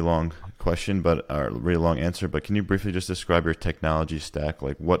a really long question, but a really long answer, but can you briefly just describe your technology stack?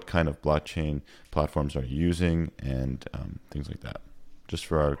 Like what kind of blockchain platforms are you using and things like that, just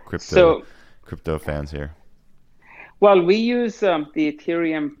for our crypto fans here? Well, we use the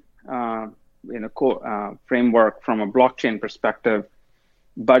Ethereum framework from a blockchain perspective,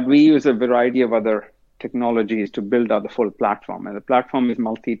 but we use a variety of other technologies to build out the full platform. And the platform is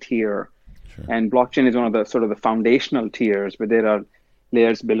multi-tier. Sure. And blockchain is one of the sort of the foundational tiers, but there are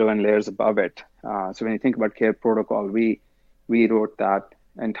layers below and layers above it. So when you think about Care Protocol, we wrote that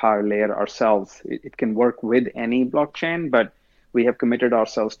entire layer ourselves. It can work with any blockchain, but we have committed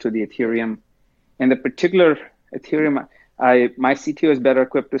ourselves to the Ethereum. And the particular Ethereum, my CTO is better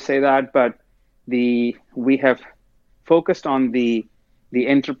equipped to say that, but we have focused on the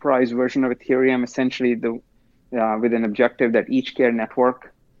enterprise version of Ethereum, essentially with an objective that each care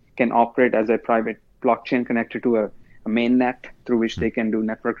network can operate as a private blockchain connected to a main net through which they can do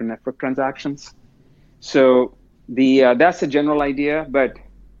network-to-network transactions. So that's a general idea, but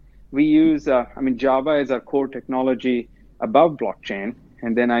we use, Java is our core technology above blockchain.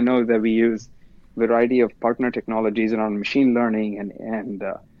 And then I know that we use a variety of partner technologies around machine learning and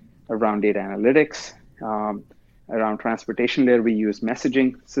around data analytics. Around transportation layer, we use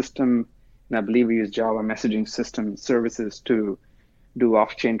messaging system, and I believe we use Java messaging system services to do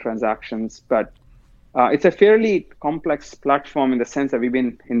off-chain transactions. But it's a fairly complex platform in the sense that we've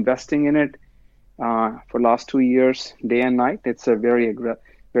been investing in it for the last 2 years, day and night. It's a very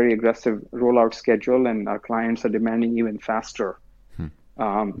aggressive rollout schedule, and our clients are demanding even faster,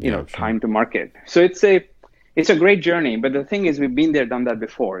 time to market. So it's a great journey, but the thing is, we've been there, done that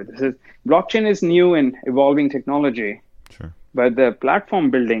before. Blockchain is new and evolving technology, sure. But the platform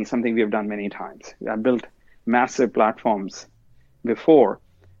building is something we have done many times. I've built massive platforms before,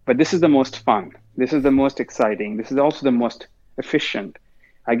 but this is the most fun. This is the most exciting. This is also the most efficient.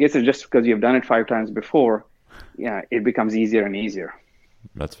 I guess it's just because you've done it 5 times before, it becomes easier and easier.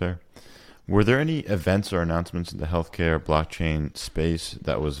 That's fair. Were there any events or announcements in the healthcare blockchain space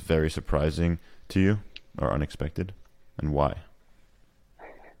that was very surprising to you? Or unexpected, and why?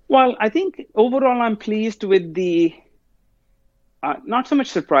 Well, I think overall I'm pleased with the, not so much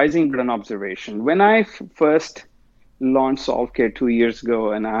surprising, but an observation. When I first launched Solvecare 2 years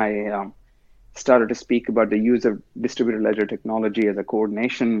ago, and I started to speak about the use of distributed ledger technology as a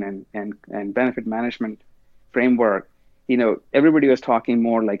coordination and benefit management framework, everybody was talking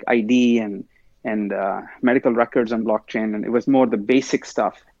more like ID and medical records on blockchain, and it was more the basic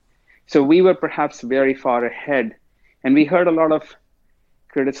stuff. So we were perhaps very far ahead, and we heard a lot of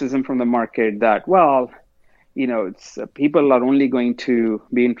criticism from the market that, people are only going to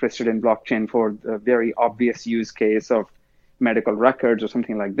be interested in blockchain for the very obvious use case of medical records or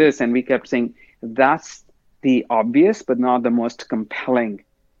something like this. And we kept saying that's the obvious, but not the most compelling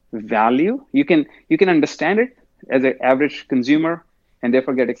value. You can understand it as an average consumer and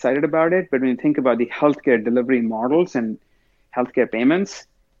therefore get excited about it. But when you think about the healthcare delivery models and healthcare payments,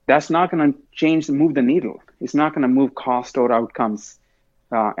 that's not going to move the needle. It's not going to move cost or outcomes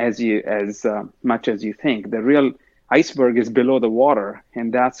as much as you think. The real iceberg is below the water,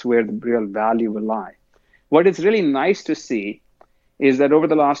 and that's where the real value will lie. What is really nice to see is that over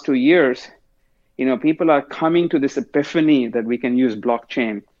the last 2 years, people are coming to this epiphany that we can use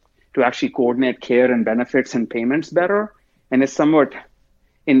blockchain to actually coordinate care and benefits and payments better. And it's somewhat,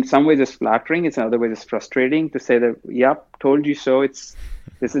 in some ways, it's flattering. It's in other ways, it's frustrating to say that, yep, told you so.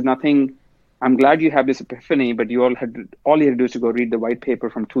 This is nothing. I'm glad you have this epiphany, but all you had to do is to go read the white paper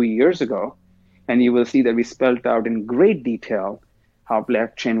from 2 years ago, and you will see that we spelled out in great detail how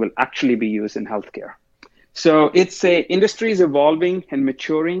blockchain will actually be used in healthcare. So industry is evolving and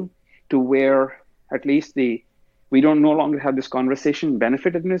maturing to where at least we don't no longer have this conversation,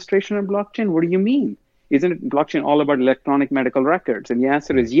 benefit administration of blockchain. What do you mean? Isn't it blockchain all about electronic medical records? And the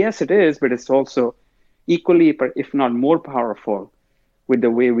answer is yes, it is, but it's also equally, if not more powerful with the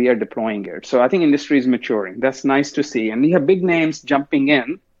way we are deploying it. So I think industry is maturing. That's nice to see. And we have big names jumping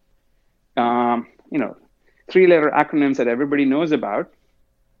in, 3-letter acronyms that everybody knows about,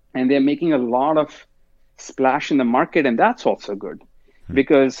 and they're making a lot of splash in the market. And that's also good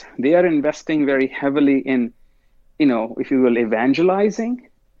because they are investing very heavily in, if you will, evangelizing,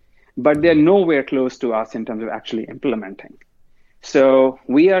 but they're nowhere close to us in terms of actually implementing. So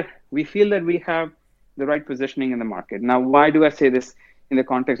we feel that we have the right positioning in the market. Now, why do I say this in the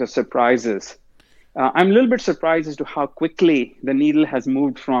context of surprises? I'm a little bit surprised as to how quickly the needle has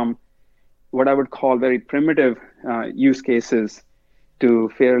moved from what I would call very primitive use cases to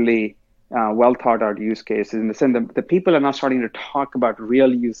fairly well thought out use cases, in the sense that the people are now starting to talk about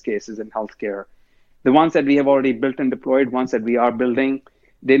real use cases in healthcare. The ones that we have already built and deployed, ones that we are building,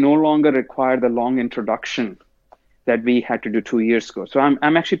 they no longer require the long introduction that we had to do 2 years ago. So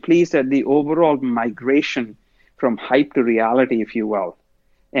I'm actually pleased at the overall migration from hype to reality, if you will,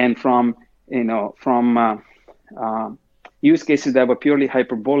 and from use cases that were purely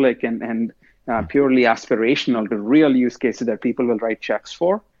hyperbolic and purely aspirational to real use cases that people will write checks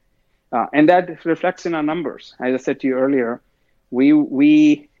for. And that reflects in our numbers. As I said to you earlier,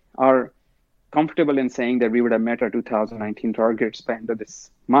 we are comfortable in saying that we would have met our 2019 targets by end of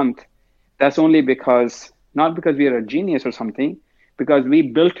this month. That's only not because we are a genius or something, because we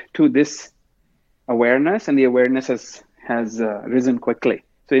built to this awareness, and the awareness has risen quickly.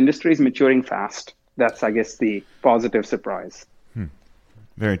 So industry is maturing fast. That's, I guess, the positive surprise.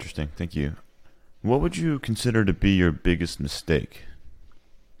 Very interesting. Thank you. What would you consider to be your biggest mistake?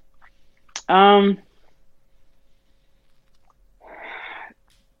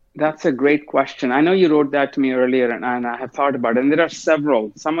 That's a great question. I know you wrote that to me earlier, and I have thought about it. And there are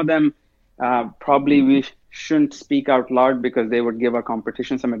several. Some of them probably we shouldn't speak out loud because they would give our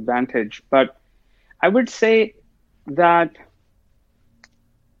competition some advantage. But I would say that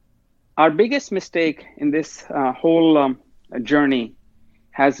our biggest mistake in this whole journey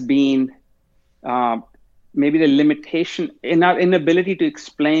has been maybe the limitation in our inability to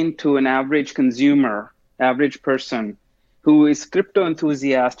explain to an average consumer, average person who is crypto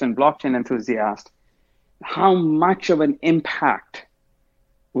enthusiast and blockchain enthusiast, how much of an impact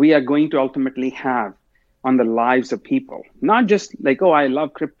we are going to ultimately have on the lives of people. Not just like, oh, I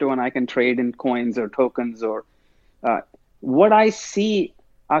love crypto and I can trade in coins or tokens, or what I see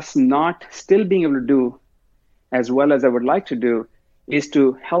us not still being able to do as well as I would like to do is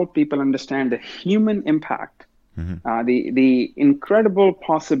to help people understand the human impact, the incredible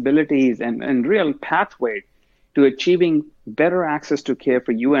possibilities and real pathway to achieving better access to care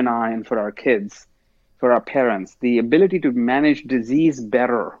for you and I and for our kids, for our parents, the ability to manage disease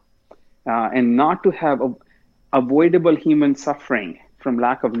better, and not to have avoidable human suffering from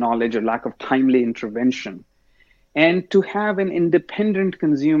lack of knowledge or lack of timely intervention, and to have an independent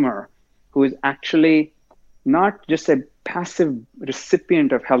consumer who is actually not just a passive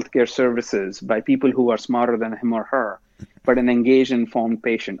recipient of healthcare services by people who are smarter than him or her, but an engaged, informed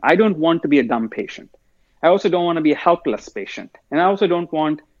patient. I don't want to be a dumb patient. I also don't want to be a helpless patient. And I also don't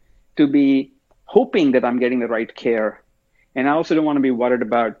want to be hoping that I'm getting the right care. And I also don't want to be worried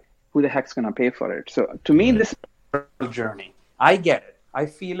about who the heck's going to pay for it. So to me, this is a journey. I get it. I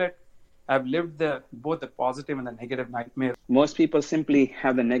feel it. I've lived both the positive and the negative nightmare. Most people simply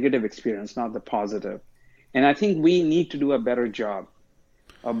have the negative experience, not the positive. And I think we need to do a better job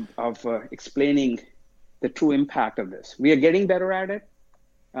of explaining the true impact of this. We are getting better at it.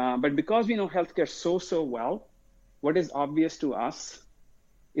 But because we know healthcare so well, what is obvious to us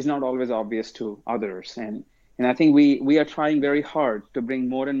is not always obvious to others. And I think we are trying very hard to bring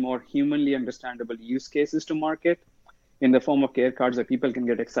more and more humanly understandable use cases to market in the form of care cards that people can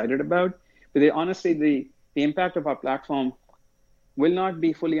get excited about. But honestly, the impact of our platform will not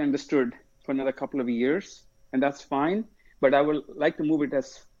be fully understood for another couple of years, and that's fine. But I would like to move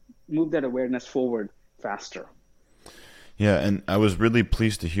that awareness forward faster. Yeah, and I was really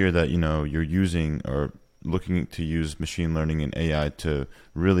pleased to hear that, you're using or looking to use machine learning and AI to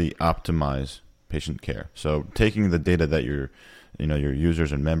really optimize patient care. So taking the data that your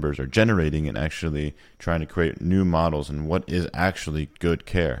users and members are generating and actually trying to create new models and what is actually good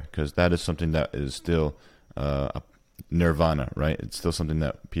care, because that is something that is still nirvana, right? It's still something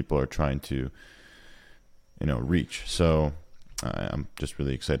that people are trying to, reach. So I'm just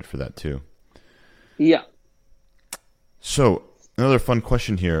really excited for that too. Yeah. So another fun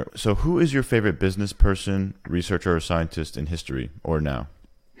question here. So who is your favorite business person, researcher, or scientist in history or now?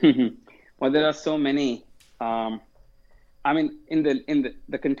 Well, there are so many. In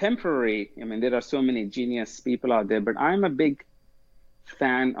the contemporary, there are so many genius people out there, but I'm a big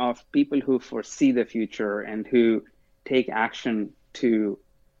fan of people who foresee the future and who take action to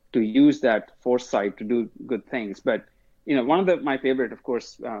use that foresight to do good things. But one of my favorite, of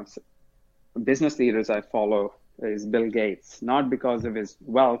course, business leaders I follow is Bill Gates, not because of his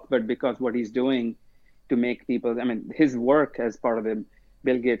wealth, but because what he's doing to make people, his work as part of the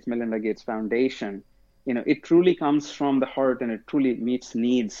Bill Gates, Melinda Gates Foundation, it truly comes from the heart and it truly meets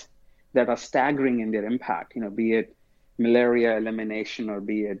needs that are staggering in their impact, be it malaria elimination or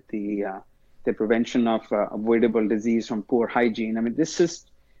be it the prevention of avoidable disease from poor hygiene. This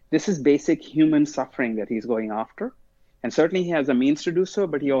is basic human suffering that he's going after. And certainly he has a means to do so,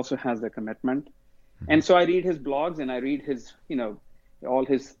 but he also has the commitment. And so I read his blogs and I read his, all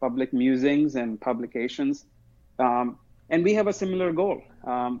his public musings and publications. And we have a similar goal.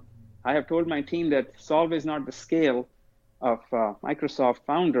 I have told my team that Solve is not the scale of Microsoft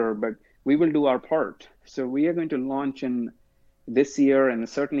founder, but we will do our part. So we are going to launch in this year and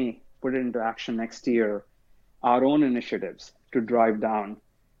certainly put it into action next year, our own initiatives to drive down,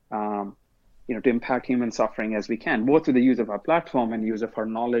 to impact human suffering as we can, both with the use of our platform and use of our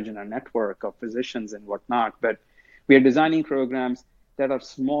knowledge and our network of physicians and whatnot. But we are designing programs that are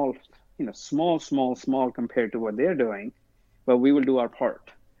small, small compared to what they're doing, but we will do our part.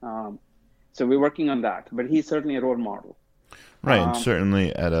 So we're working on that, but he's certainly a role model. Right. And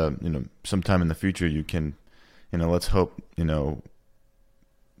certainly at sometime in the future, you can, let's hope,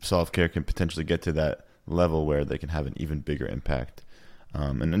 SolveCare can potentially get to that level where they can have an even bigger impact.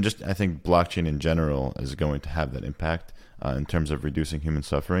 And just, I think blockchain in general is going to have that impact in terms of reducing human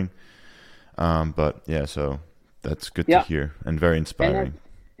suffering. But yeah, so that's good to hear and very inspiring.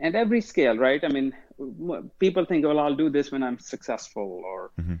 And every scale, right? People think, well, I'll do this when I'm successful,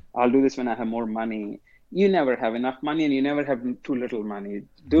 or I'll do this when I have more money. You never have enough money and you never have too little money.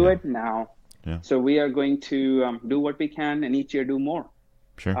 Do it now. Yeah. So we are going to do what we can and each year do more.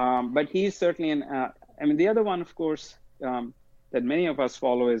 Sure. But he's certainly the other one, of course, that many of us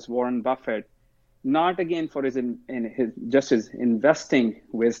follow is Warren Buffett, not again for his investing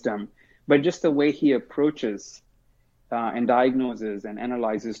wisdom, but just the way he approaches and diagnoses and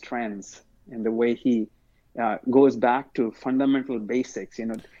analyzes trends, and the way he goes back to fundamental basics.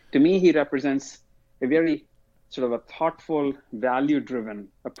 To me, he represents a very sort of a thoughtful, value-driven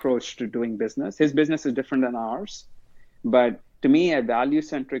approach to doing business. His business is different than ours, but to me, a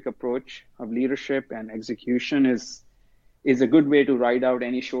value-centric approach of leadership and execution is a good way to ride out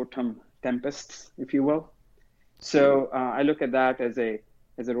any short-term tempests, if you will. So I look at that as a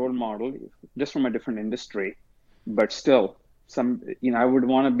role model, just from a different industry, but still, I would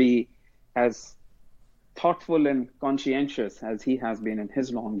want to be as thoughtful and conscientious as he has been in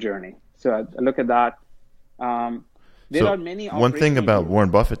his long journey. So I look at that. There are many. One thing about Warren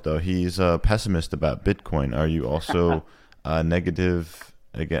Buffett, though, he's a pessimist about Bitcoin. Are you also negative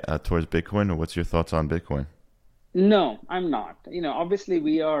towards Bitcoin, or what's your thoughts on Bitcoin? No, I'm not. Obviously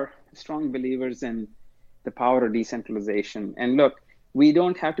we are strong believers in the power of decentralization. And look, we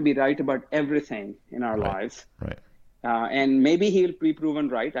don't have to be right about everything in our lives. Right. And maybe he'll be proven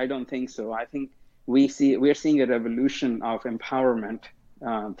right. I don't think so. I think we're seeing a revolution of empowerment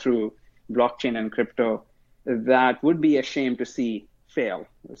through blockchain and crypto that would be a shame to see fail.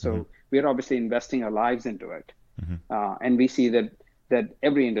 So we're obviously investing our lives into it. And we see that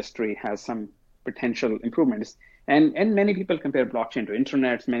every industry has some potential improvements. And many people compare blockchain to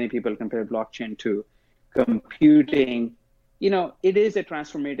internet. Many people compare blockchain to computing. It is a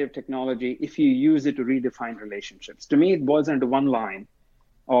transformative technology if you use it to redefine relationships. To me, it boils into one line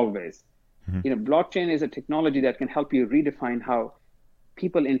always. Blockchain is a technology that can help you redefine how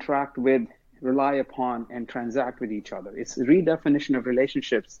people interact with, rely upon, and transact with each other. It's a redefinition of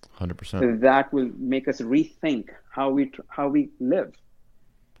relationships 100%. That will make us rethink how we live.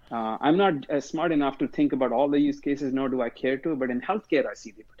 I'm not smart enough to think about all the use cases, nor do I care to, but in healthcare, I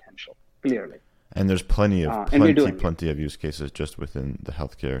see the potential, clearly. And there's plenty of use cases just within the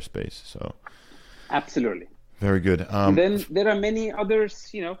healthcare space. So, absolutely. Very good. Then there are many others,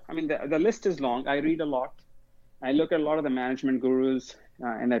 the list is long. I read a lot. I look at a lot of the management gurus,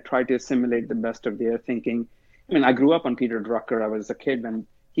 and I try to assimilate the best of their thinking. I grew up on Peter Drucker. I was a kid when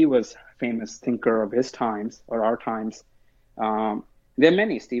he was a famous thinker of his times or our times. There are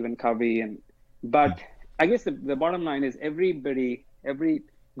many, Stephen Covey, but I guess the bottom line is every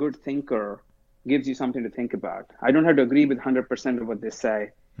good thinker gives you something to think about. I don't have to agree with 100% of what they say.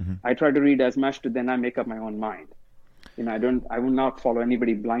 I try to read as much to then I make up my own mind. I will not follow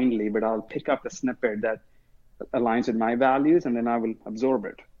anybody blindly, but I'll pick up the snippet that aligns with my values, and then I will absorb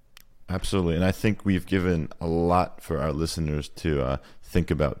it. Absolutely. And I think we've given a lot for our listeners to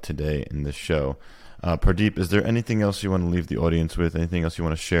think about today in this show. Pardeep, is there anything else you want to leave the audience with? Anything else you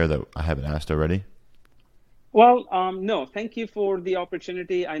want to share that I haven't asked already? Well, no, thank you for the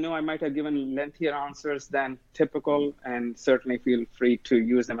opportunity. I know I might have given lengthier answers than typical, and certainly feel free to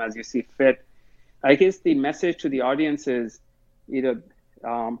use them as you see fit. I guess the message to the audience is either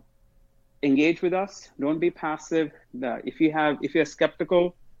engage with us. Don't be passive. If you're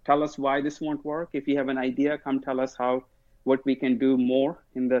skeptical, tell us why this won't work. If you have an idea, come tell us what we can do more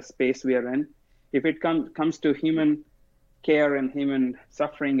in the space we are in. If it comes to human care and human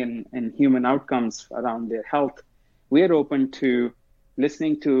suffering and human outcomes around their health, we are open to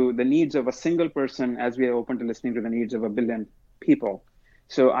listening to the needs of a single person as we are open to listening to the needs of a billion people.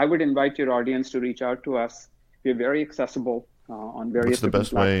 So I would invite your audience to reach out to us. We're very accessible on various different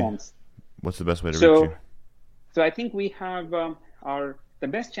platforms. What's the best way to reach you? So I think we have the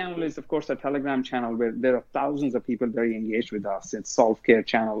best channel is, of course, a Telegram channel where there are thousands of people very engaged with us. It's Solve Care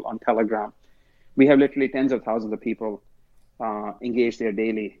channel on Telegram. We have literally tens of thousands of people engaged there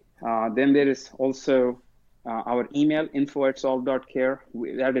daily. Then there is also our email, info@solve.care.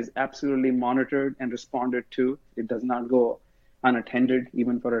 That is absolutely monitored and responded to. It does not go unattended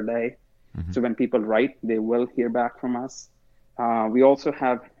even for a day. So when people write, they will hear back from us. We also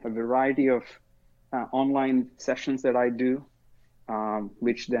have a variety of online sessions that I do,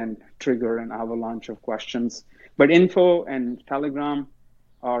 which then trigger an avalanche of questions. But info and Telegram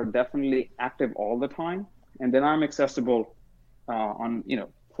are definitely active all the time. And then I'm accessible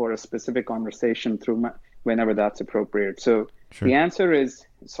for a specific conversation whenever that's appropriate. So The answer is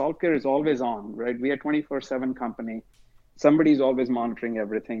Solve Care is always on, right? We are 24/7 company. Somebody's always monitoring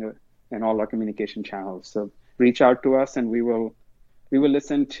everything in all our communication channels. So reach out to us and we will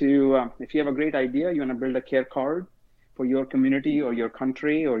listen to, if you have a great idea, you want to build a care card for your community or your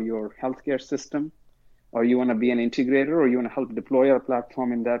country or your healthcare system, or you want to be an integrator, or you want to help deploy our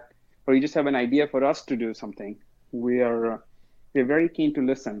platform in that, or you just have an idea for us to do something, we're very keen to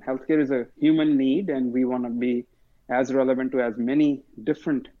listen. Healthcare is a human need, and we want to be as relevant to as many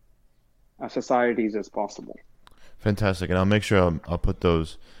different societies as possible. Fantastic. And I'll make sure I'll put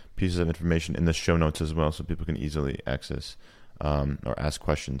those pieces of information in the show notes as well so people can easily access or ask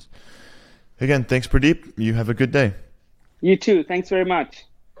questions. Again, thanks, Pardeep. You have a good day. You too. Thanks very much.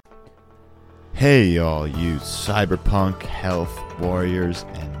 Hey, y'all, you cyberpunk health warriors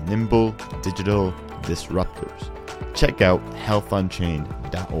and nimble digital disruptors. Check out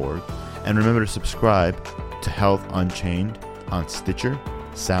healthunchained.org and remember to subscribe to Health Unchained on Stitcher,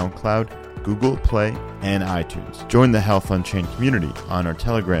 SoundCloud, Google Play, and iTunes. Join the Health Unchained community on our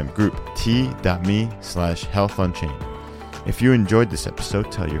Telegram group, t.me/healthunchained. If you enjoyed this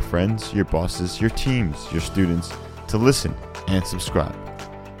episode, tell your friends, your bosses, your teams, your students to listen and subscribe.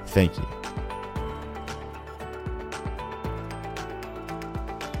 Thank you.